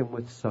talking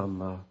with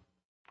some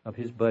of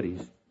his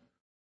buddies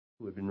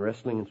who had been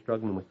wrestling and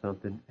struggling with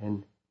something.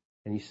 And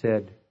he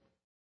said,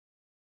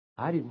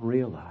 I didn't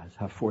realize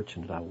how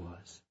fortunate I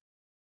was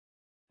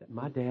that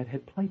my dad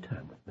had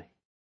playtime with me.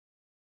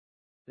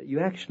 That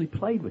you actually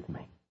played with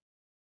me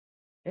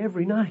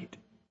every night,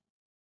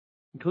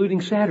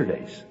 including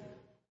Saturdays,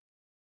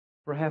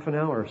 for half an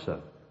hour or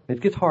so.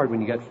 It gets hard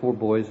when you got 4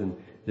 boys and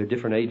they're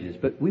different ages,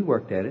 but we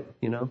worked at it,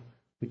 you know.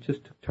 We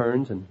just took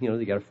turns and, you know,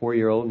 you got a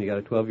 4-year-old and you got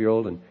a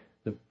 12-year-old and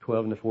the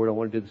 12 and the 4 don't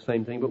want to do the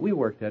same thing, but we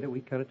worked at it.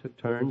 We kind of took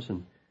turns,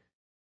 and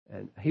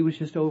he was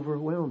just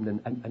overwhelmed,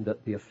 and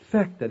the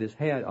effect that it's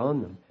had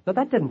on them. Now,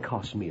 that doesn't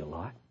cost me a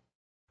lot.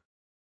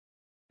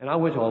 And I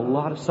went to a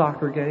lot of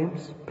soccer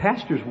games.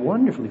 Pastor's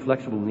wonderfully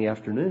flexible in the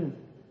afternoon.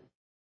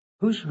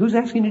 Who's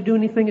asking you to do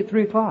anything at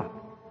 3 o'clock?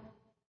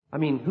 I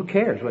mean, who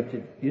cares what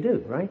you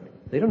do, right?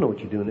 They don't know what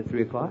you're doing at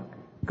 3 o'clock.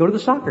 Go to the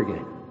soccer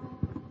game.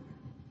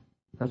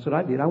 That's what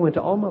I did. I went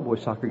to all my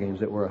boys' soccer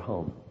games that were at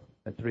home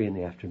at 3 in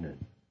the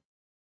afternoon.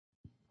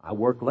 I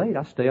work late.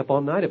 I stay up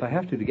all night if I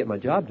have to get my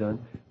job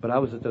done, but I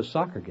was at those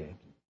soccer games.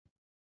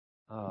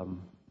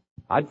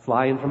 I'd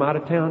fly in from out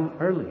of town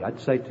early. I'd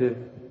say to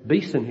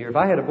Beeson here, if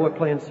I had a boy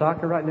playing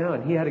soccer right now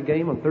and he had a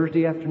game on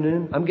Thursday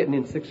afternoon, I'm getting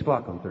in 6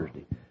 o'clock on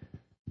Thursday.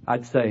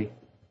 I'd say,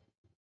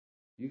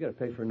 you got to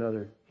pay for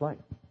another flight.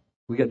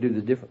 We got to do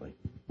this differently.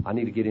 I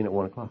need to get in at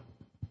 1 o'clock.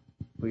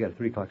 We got a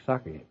 3 o'clock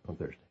soccer game on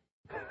Thursday.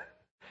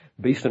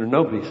 Beeson or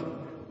no Beeson.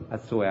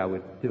 That's the way I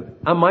would do it.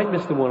 I might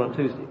miss the one on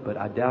Tuesday, but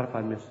I doubt if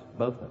I'd miss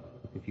both of them.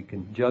 If you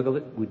can juggle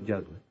it, we'd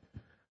juggle it.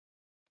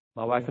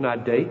 My wife and I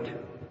date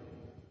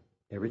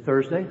every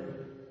Thursday.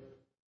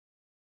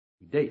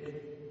 We date.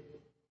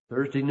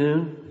 Thursday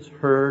noon is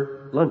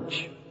her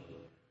lunch.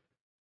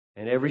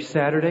 And every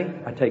Saturday,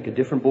 I take a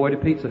different boy to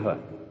Pizza Hut.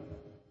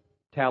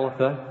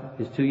 Talitha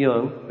is too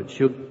young, but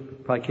she'll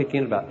probably kick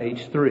in about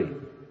age 3.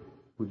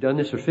 We've done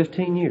this for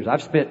 15 years.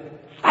 I've spent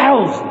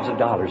thousands of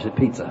dollars at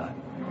Pizza Hut.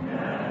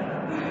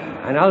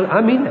 And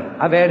I mean that.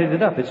 I've added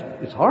it up.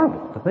 It's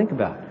horrible to think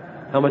about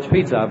how much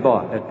pizza I've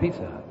bought at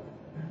Pizza Hut.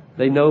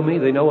 They know me.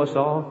 They know us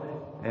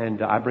all.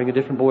 And I bring a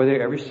different boy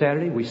there every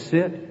Saturday. We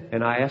sit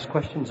and I ask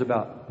questions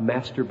about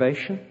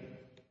masturbation,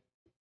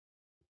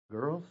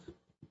 girls,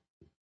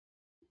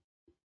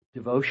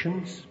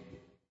 devotions,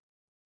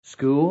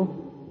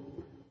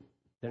 school.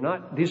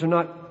 These are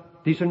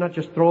not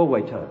just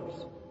throwaway times.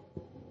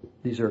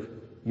 These are,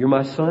 you're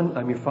my son,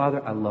 I'm your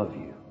father, I love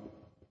you.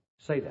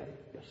 Say that.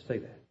 Yes, say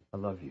that. I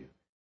love you.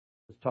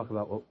 Let's talk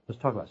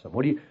about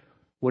something.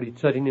 What are you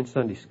studying in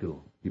Sunday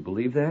school? You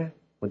believe that?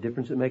 What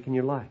difference does it make in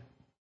your life?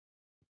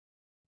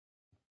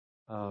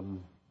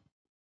 And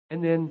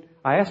then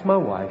I asked my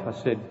wife, I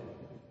said,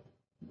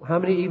 how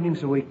many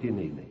evenings a week do you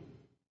need me?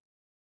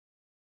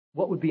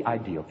 What would be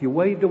ideal? If you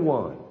waved a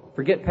wand,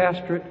 forget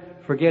pastorate,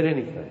 forget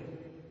anything.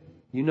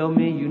 You know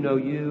me, you know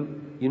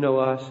you know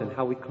us and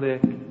how we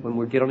click when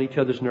we get on each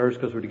other's nerves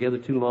because we're together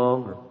too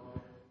long. Or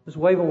just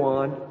wave a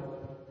wand.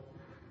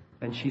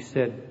 And she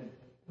said,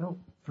 well,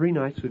 3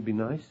 nights would be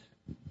nice.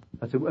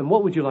 I said, and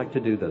what would you like to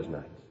do those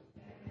nights?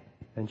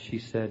 And she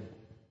said,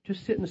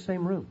 just sit in the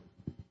same room.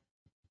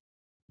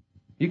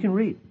 You can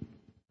read,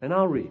 and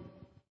I'll read.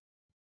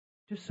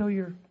 Just so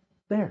you're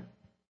there.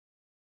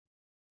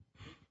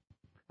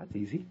 That's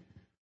easy.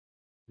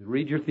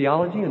 Read your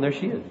theology, and there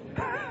she is.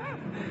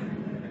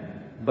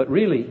 But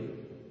really,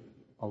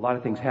 a lot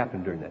of things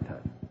happen during that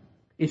time.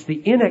 It's the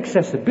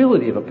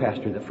inaccessibility of a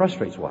pastor that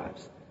frustrates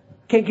wives.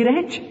 Can't get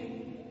at you.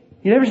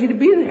 You never seem to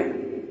be there.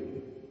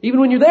 Even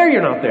when you're there,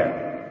 you're not there.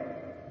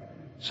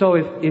 So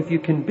if you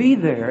can be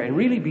there and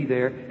really be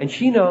there, and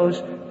she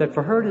knows that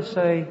for her to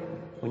say,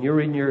 when you're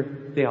reading your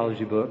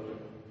theology book,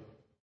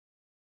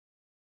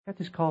 I got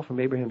this call from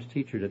Abraham's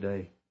teacher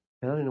today,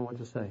 and I don't know what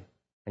to say.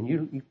 And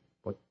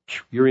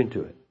you're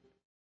into it.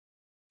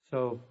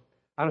 So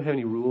I don't have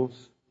any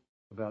rules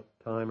about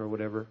time or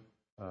whatever,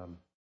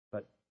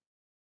 but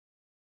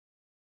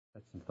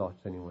that's some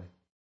thoughts anyway.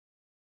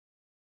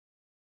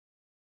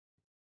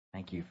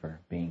 Thank you for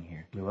being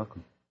here. You're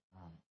welcome.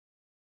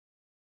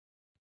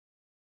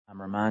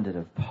 I'm reminded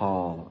of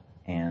Paul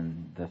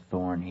and the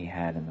thorn he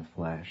had in the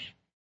flesh,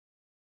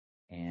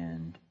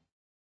 and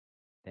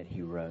that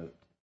he wrote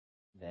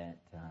that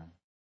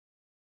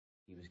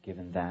he was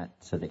given that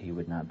so that he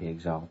would not be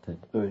exalted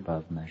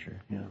above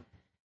measure. Yeah.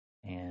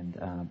 And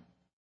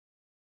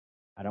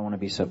I don't want to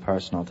be so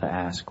personal to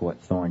ask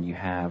what thorn you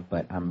have,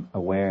 but I'm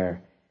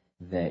aware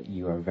that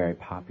you are very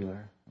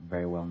popular,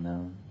 very well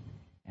known,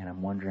 and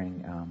I'm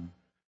wondering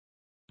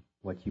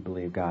what you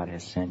believe God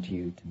has sent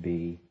you to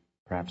be,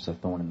 perhaps a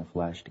thorn in the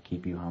flesh to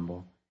keep you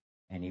humble,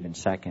 and even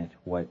second,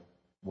 what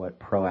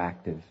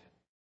proactive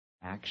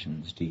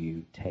actions do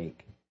you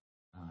take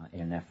in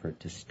an effort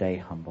to stay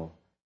humble,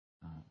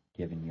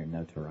 given your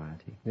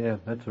notoriety? Yeah,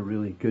 that's a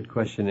really good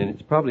question, and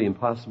it's probably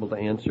impossible to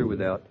answer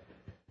without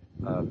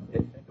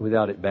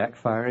it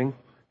backfiring.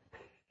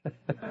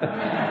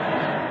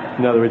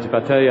 In other words, if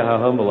I tell you how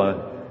humble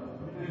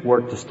I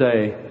work to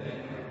stay,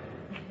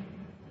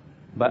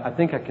 but I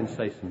think I can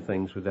say some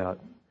things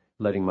without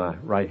letting my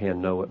right hand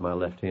know what my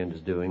left hand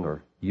is doing,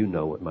 or you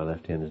know what my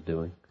left hand is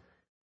doing.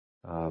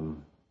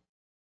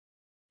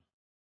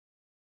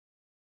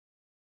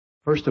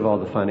 First of all,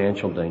 the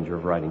financial danger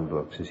of writing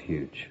books is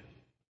huge.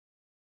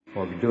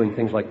 Or doing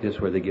things like this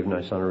where they give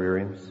nice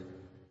honorariums.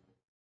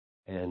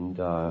 And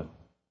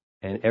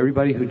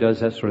everybody who does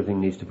that sort of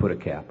thing needs to put a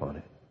cap on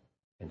it.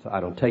 And so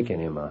I don't take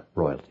any of my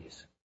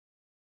royalties.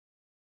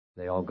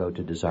 They all go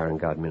to Desiring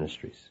God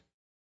Ministries.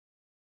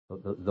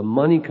 The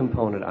money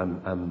component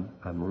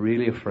I'm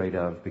really afraid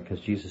of, because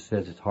Jesus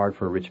says it's hard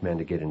for a rich man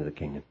to get into the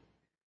kingdom.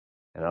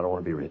 And I don't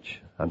want to be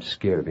rich. I'm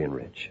scared of being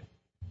rich.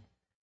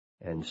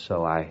 And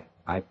so I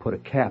put a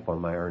cap on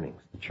my earnings.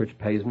 The church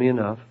pays me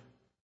enough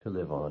to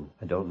live on.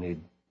 I don't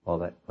need all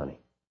that money.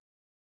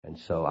 And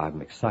so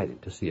I'm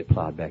excited to see it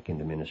plowed back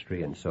into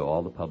ministry. And so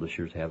all the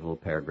publishers have a little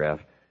paragraph.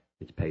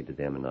 It's paid to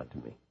them and not to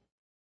me.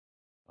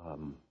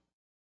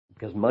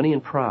 Because money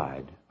and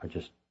pride are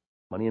just,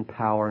 money and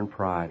power and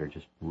pride are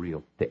just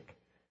real thick.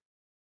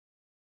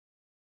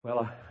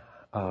 Well,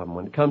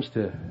 when it comes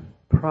to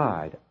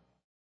pride,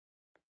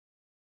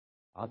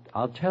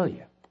 I'll tell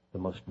you, the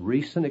most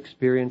recent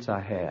experience I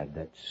had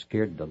that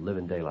scared the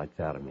living daylights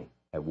out of me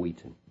at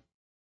Wheaton.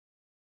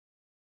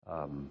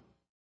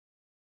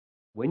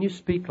 When you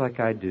speak like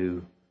I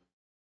do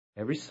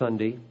every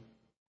Sunday,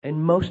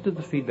 and most of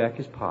the feedback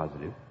is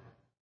positive,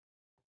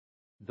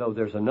 though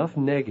there's enough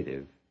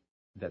negative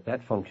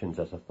that functions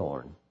as a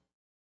thorn.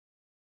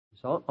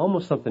 It's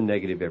almost something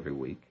negative every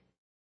week.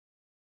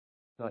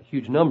 Not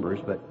huge numbers,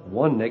 but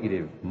one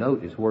negative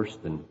note is worse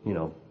than,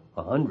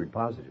 100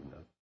 positive notes.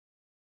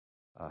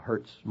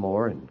 Hurts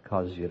more and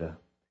causes you to...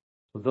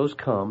 So those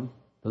come.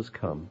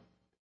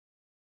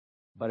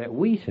 But at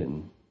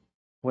Wheaton,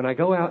 when I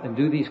go out and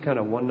do these kind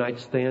of one-night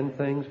stand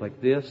things like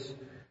this,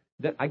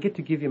 I get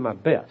to give you my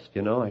best,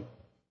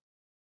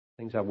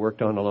 things I've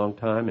worked on a long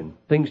time and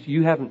things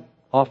you haven't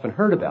often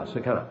heard about. So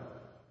kind of,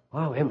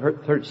 wow, I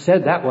haven't heard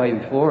said that way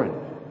before. And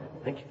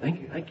thank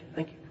you.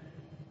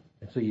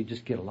 And so you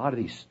just get a lot of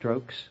these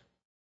strokes.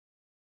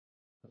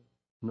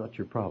 Not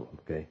your problem,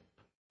 okay?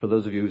 For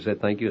those of you who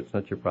said thank you, it's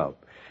not your problem.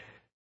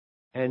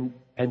 And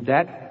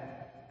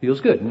that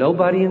feels good.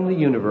 Nobody in the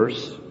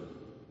universe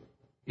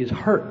is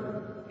hurt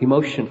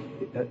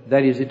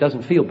that is, it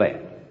doesn't feel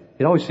bad.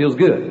 It always feels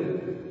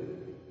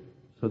good.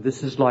 So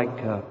this is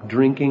like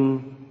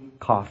drinking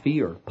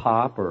coffee or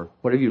pop or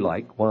whatever you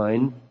like,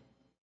 wine.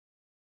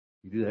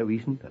 You do that,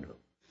 Ethan? I don't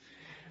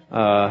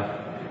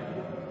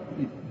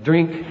know.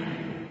 Drink,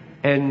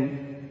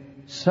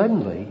 and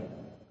suddenly,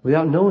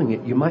 without knowing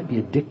it, you might be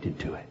addicted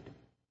to it.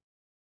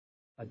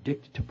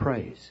 Addicted to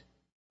praise,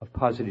 of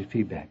positive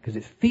feedback, because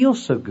it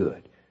feels so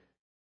good.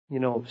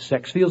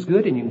 Sex feels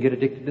good and you can get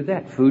addicted to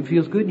that. Food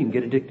feels good and you can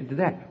get addicted to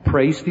that.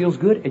 Praise feels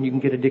good and you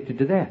can get addicted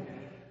to that.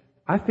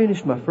 I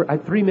finished I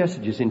had 3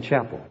 messages in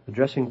chapel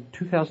addressing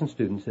 2,000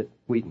 students at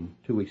Wheaton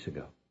 2 weeks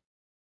ago.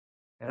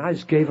 And I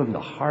just gave them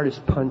the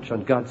hardest punch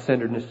on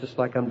God-centeredness, just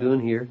like I'm doing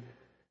here.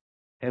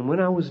 And when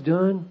I was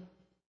done,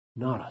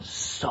 not a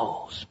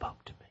soul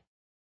spoke to me.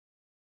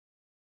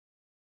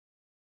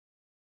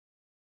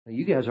 Now,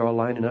 you guys are all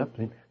lining up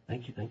and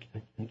thank you.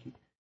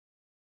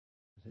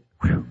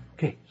 Whew,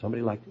 okay,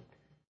 somebody liked it.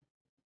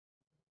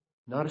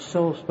 Not a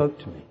soul spoke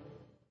to me.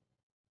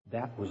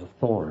 That was a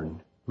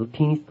thorn, a little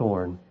teeny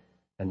thorn.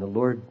 And the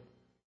Lord,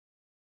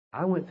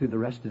 I went through the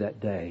rest of that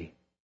day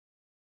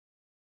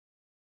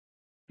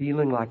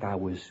feeling like I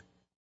was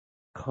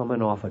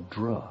coming off a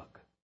drug,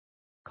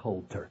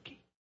 cold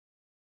turkey.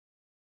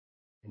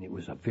 And it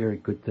was a very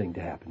good thing to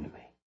happen to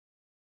me.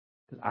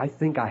 Because I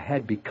think I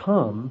had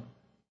become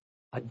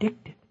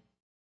addicted.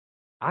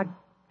 I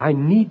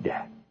need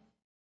that.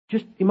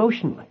 Just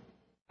emotionally.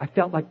 I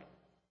felt like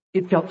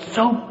it felt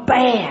so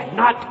bad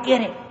not to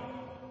get it.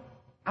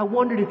 I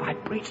wondered if I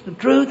preached the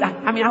truth.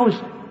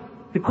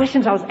 The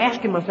questions I was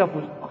asking myself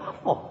was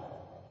awful.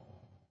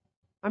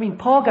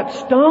 Paul got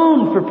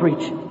stoned for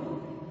preaching.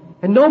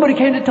 And nobody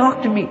came to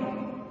talk to me.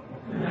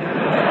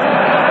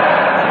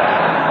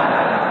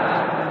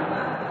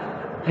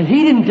 And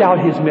he didn't doubt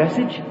his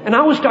message. And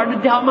I was starting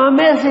to doubt my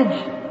message.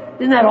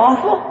 Isn't that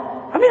awful?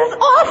 That's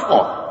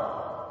awful.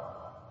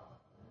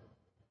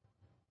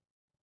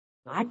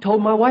 I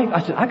told my wife, I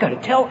said, I gotta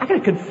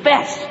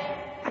confess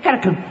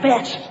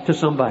to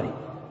somebody.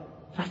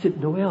 So I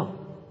said, Noelle,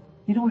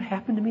 you know what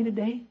happened to me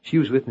today? She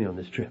was with me on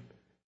this trip.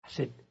 I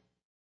said,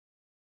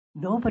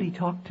 nobody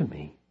talked to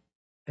me.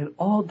 And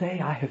all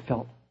day I have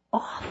felt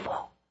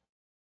awful.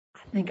 I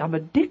think I'm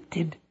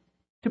addicted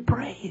to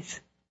praise.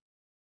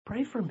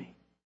 Pray for me.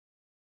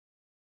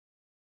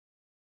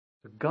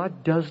 So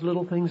God does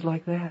little things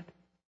like that.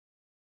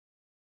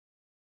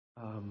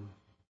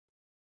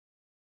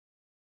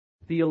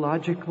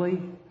 Theologically,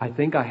 I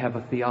think I have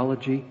a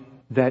theology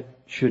that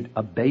should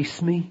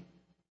abase me.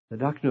 The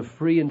doctrine of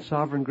free and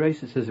sovereign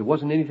grace, it says it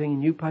wasn't anything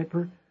in you,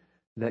 Piper,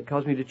 that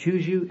caused me to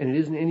choose you, and it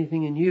isn't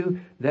anything in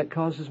you that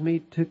causes me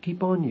to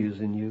keep on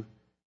using you.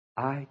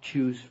 I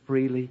choose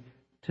freely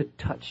to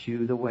touch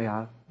you the way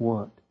I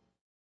want.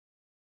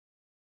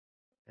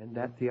 And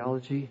that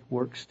theology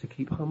works to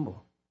keep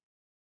humble.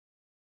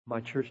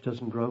 My church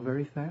doesn't grow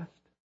very fast.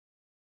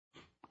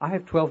 I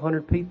have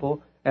 1,200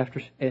 people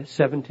after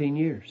 17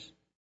 years.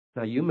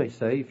 Now, you may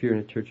say, if you're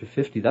in a church of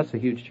 50, that's a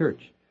huge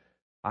church.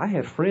 I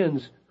have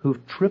friends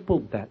who've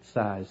tripled that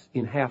size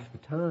in half the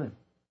time.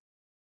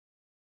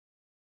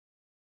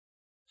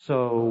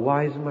 So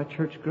why isn't my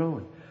church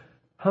growing?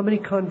 How many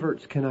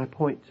converts can I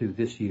point to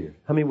this year?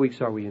 How many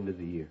weeks are we into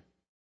the year?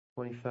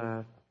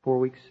 25, 4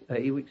 weeks,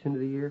 8 weeks into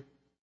the year?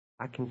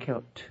 I can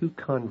count 2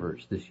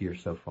 converts this year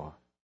so far.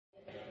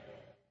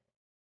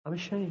 I'm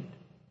ashamed.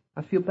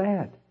 I feel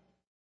bad.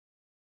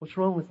 What's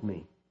wrong with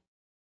me?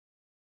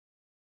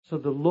 So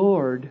the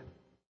Lord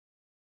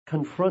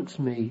confronts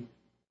me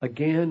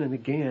again and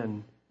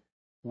again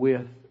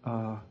with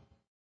the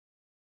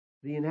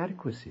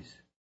inadequacies.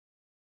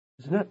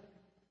 Isn't it?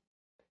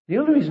 The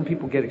only reason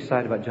people get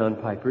excited about John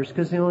Piper is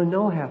because they only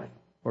know half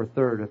or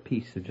third a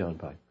piece of John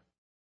Piper.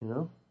 You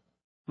know?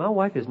 My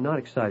wife is not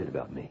excited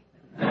about me.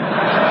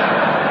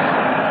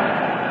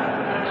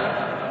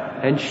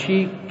 And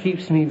she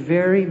keeps me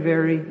very,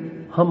 very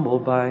humble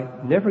by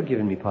never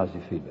giving me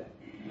positive feedback.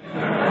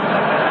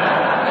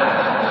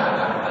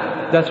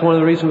 That's one of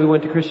the reasons we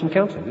went to Christian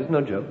counseling. There's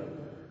no joke.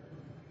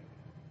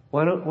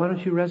 Why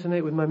don't you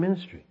resonate with my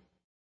ministry?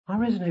 I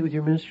resonate with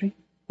your ministry.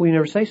 Well, you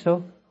never say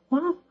so.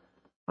 Well,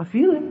 I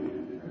feel it.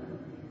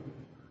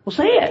 Well,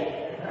 say it.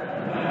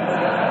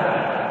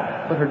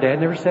 But her dad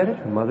never said it.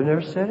 Her mother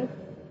never said it.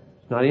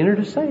 It's not in her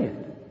to say it.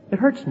 It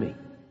hurts me.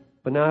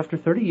 But now after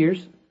 30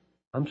 years,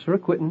 I'm sort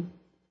of quitting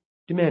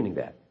demanding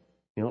that.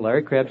 You know,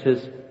 Larry Crabb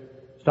says,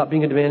 stop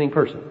being a demanding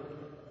person.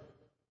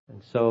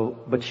 And so,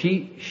 but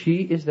she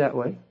is that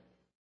way.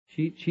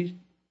 She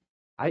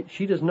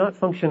does not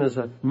function as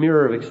a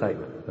mirror of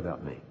excitement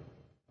about me.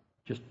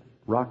 Just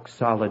rock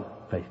solid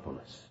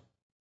faithfulness.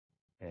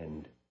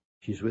 And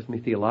she's with me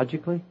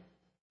theologically.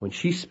 When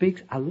she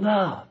speaks, I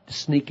love to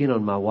sneak in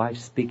on my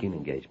wife's speaking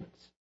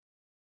engagements.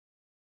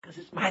 Because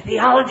it's my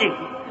theology.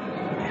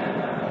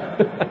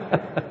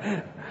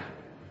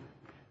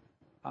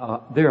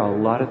 There are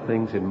a lot of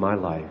things in my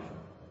life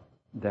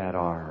that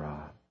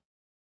are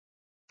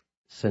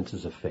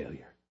senses of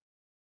failure.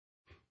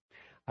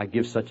 I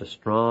give such a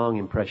strong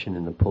impression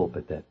in the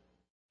pulpit that,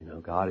 you know,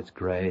 God is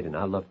great and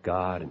I love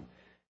God and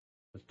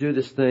let's do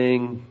this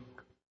thing.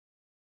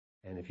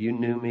 And if you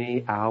knew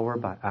me hour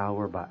by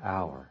hour by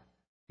hour,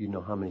 you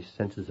know how many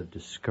senses of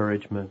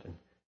discouragement and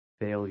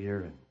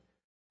failure and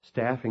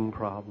staffing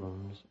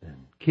problems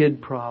and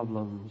kid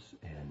problems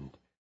and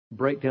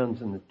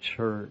breakdowns in the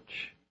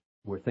church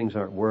where things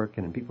aren't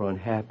working and people are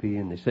unhappy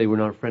and they say we're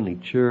not a friendly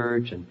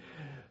church and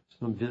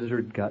some visitor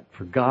got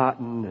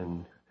forgotten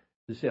and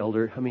this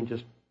elder,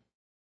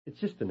 it's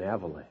just an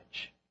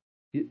avalanche.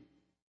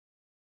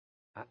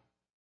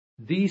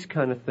 These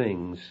kind of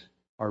things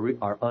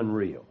are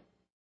unreal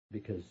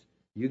because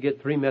you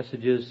get 3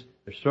 messages,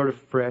 they're sort of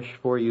fresh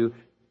for you,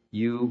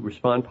 you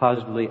respond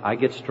positively, I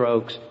get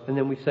strokes, and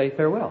then we say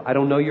farewell. I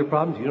don't know your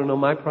problems, you don't know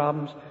my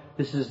problems.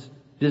 This is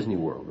Disney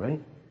World,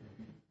 right?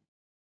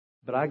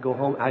 But I go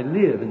home, I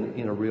live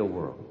in a real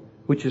world,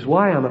 which is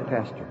why I'm a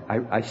pastor.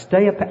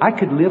 I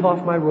could live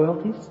off my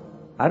royalties.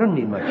 I don't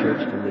need my church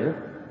to live.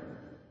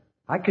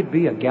 I could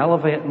be a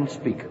gallivanting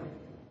speaker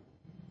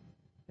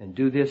and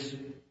do this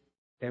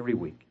every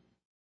week.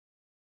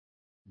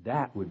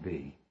 That would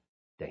be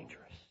dangerous.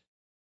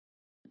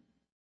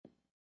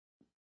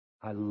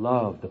 I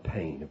love the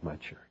pain of my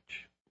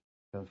church.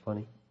 Sounds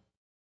funny?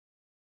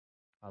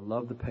 I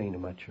love the pain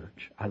of my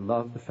church. I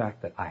love the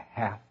fact that I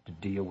have to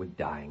deal with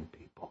dying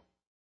people,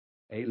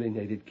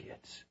 alienated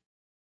kids,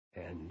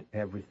 and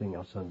everything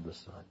else under the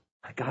sun.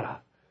 I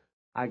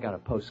got a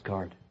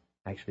postcard.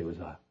 Actually, it was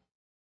a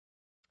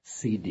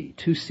CD,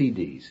 2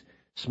 CDs,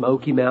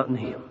 Smoky Mountain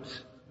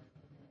Hymns,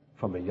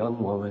 from a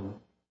young woman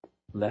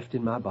left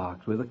in my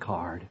box with a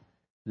card.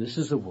 This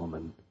is a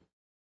woman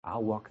I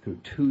walked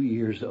through 2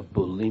 years of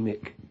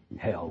bulimic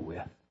hell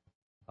with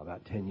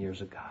about 10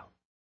 years ago.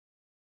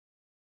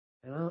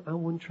 And I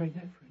wouldn't trade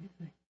that for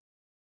anything.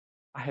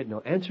 I had no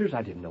answers.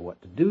 I didn't know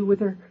what to do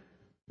with her.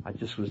 I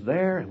just was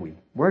there and we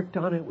worked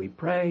on it. We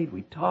prayed.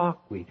 We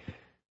talked. We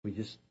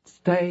just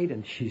stayed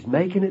and she's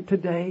making it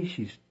today.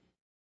 She's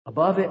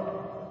above it.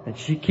 And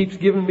she keeps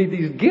giving me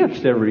these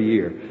gifts every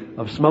year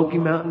of Smoky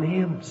Mountain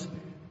hymns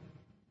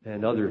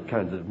and other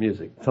kinds of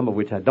music, some of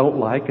which I don't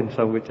like and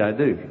some of which I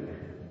do.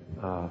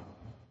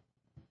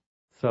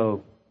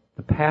 So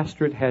the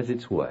pastorate has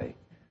its way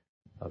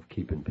of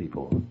keeping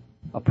people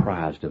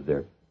apprised of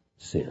their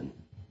sin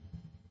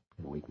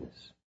and weakness.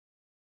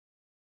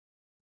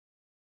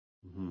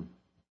 Mm-hmm.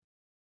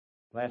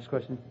 Last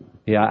question?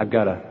 Yeah, I've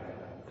got a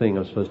thing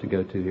I'm supposed to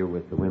go to here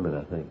with the women,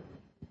 I think.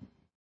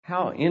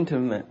 How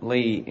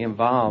intimately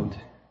involved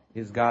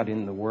is God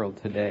in the world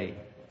today?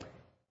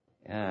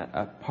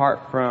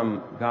 Apart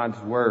from God's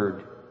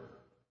Word,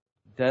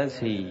 does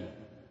He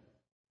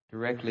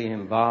directly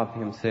involve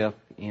Himself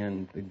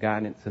in the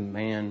guidance of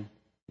man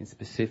in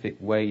specific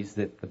ways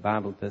that the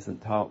Bible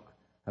doesn't talk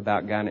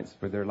about guidance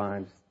for their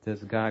lives?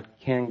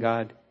 Can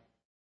God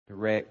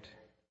direct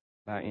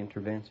by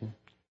intervention?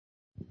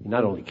 He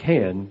not only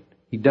can,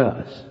 He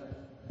does.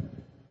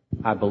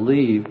 I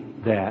believe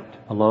that,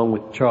 along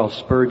with Charles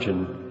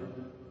Spurgeon,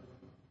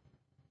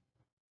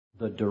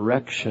 the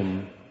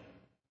direction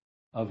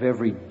of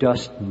every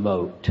dust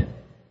mote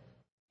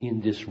in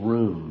this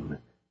room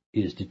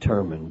is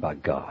determined by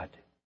God.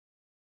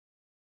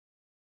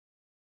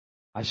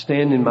 I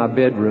stand in my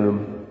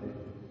bedroom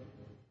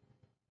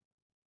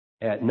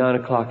at 9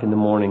 o'clock in the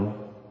morning,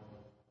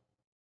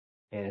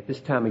 and at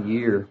this time of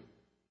year,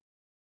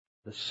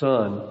 The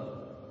sun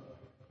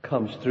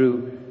comes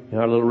through in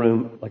our little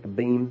room like a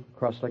beam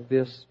across like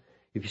this.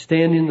 If you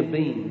stand in the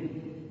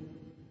beam,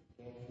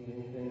 you can't see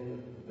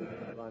anything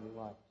but the blinding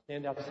light.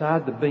 Stand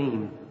outside the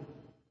beam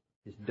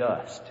is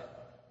dust.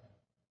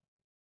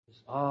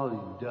 It's all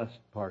these dust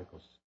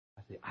particles.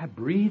 I say, I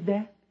breathe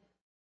that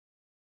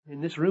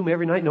in this room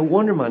every night. No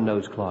wonder my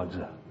nose clogs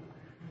up.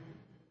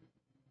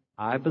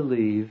 I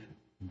believe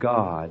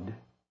God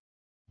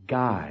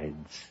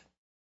guides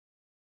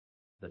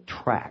the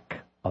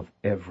track of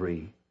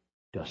every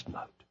dust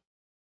mote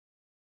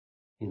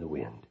in the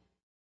wind.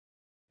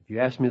 If you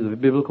ask me the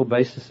biblical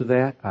basis of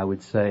that, I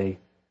would say,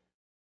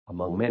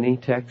 among many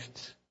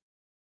texts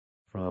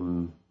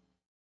from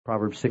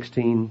Proverbs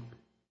 16,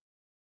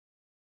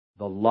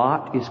 the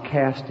lot is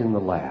cast in the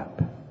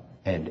lap,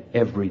 and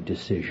every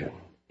decision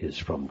is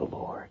from the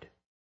Lord.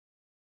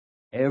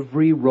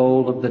 Every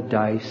roll of the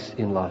dice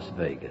in Las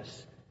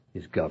Vegas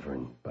is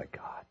governed by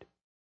God.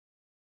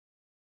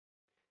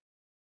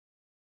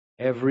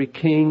 Every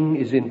king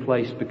is in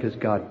place because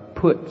God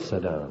put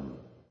Saddam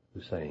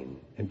Hussein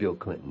and Bill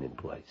Clinton in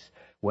place.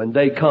 When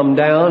they come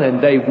down,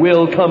 and they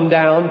will come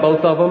down,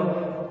 both of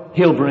them,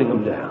 He'll bring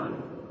them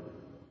down.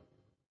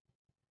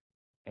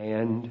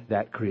 And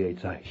that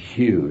creates a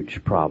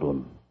huge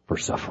problem for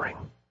suffering.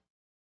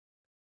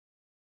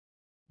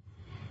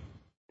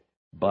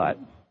 But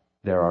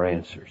there are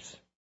answers.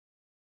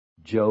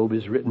 Job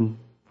is written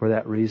for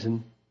that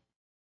reason.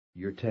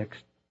 Your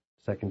text,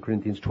 2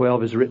 Corinthians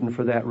 12, is written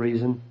for that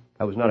reason.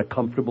 That was not a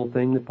comfortable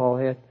thing that Paul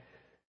had.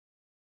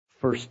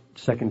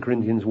 2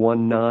 Corinthians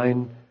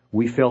 1:9,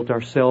 we felt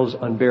ourselves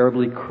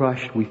unbearably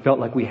crushed. We felt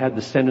like we had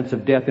the sentence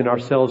of death in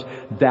ourselves.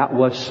 That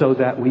was so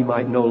that we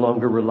might no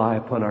longer rely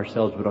upon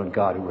ourselves, but on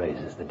God who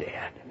raises the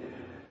dead.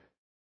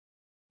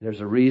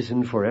 There's a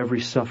reason for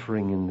every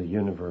suffering in the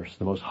universe,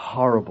 the most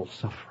horrible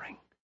suffering.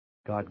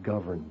 God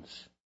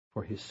governs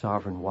for His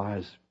sovereign,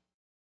 wise,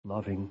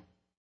 loving,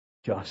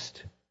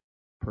 just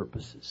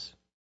purposes.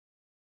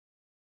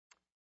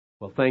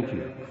 Well, thank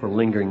you for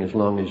lingering as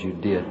long as you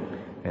did.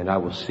 And I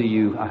will see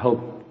you, I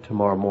hope,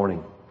 tomorrow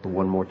morning for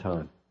one more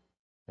time.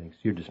 Thanks.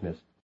 You're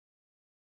dismissed.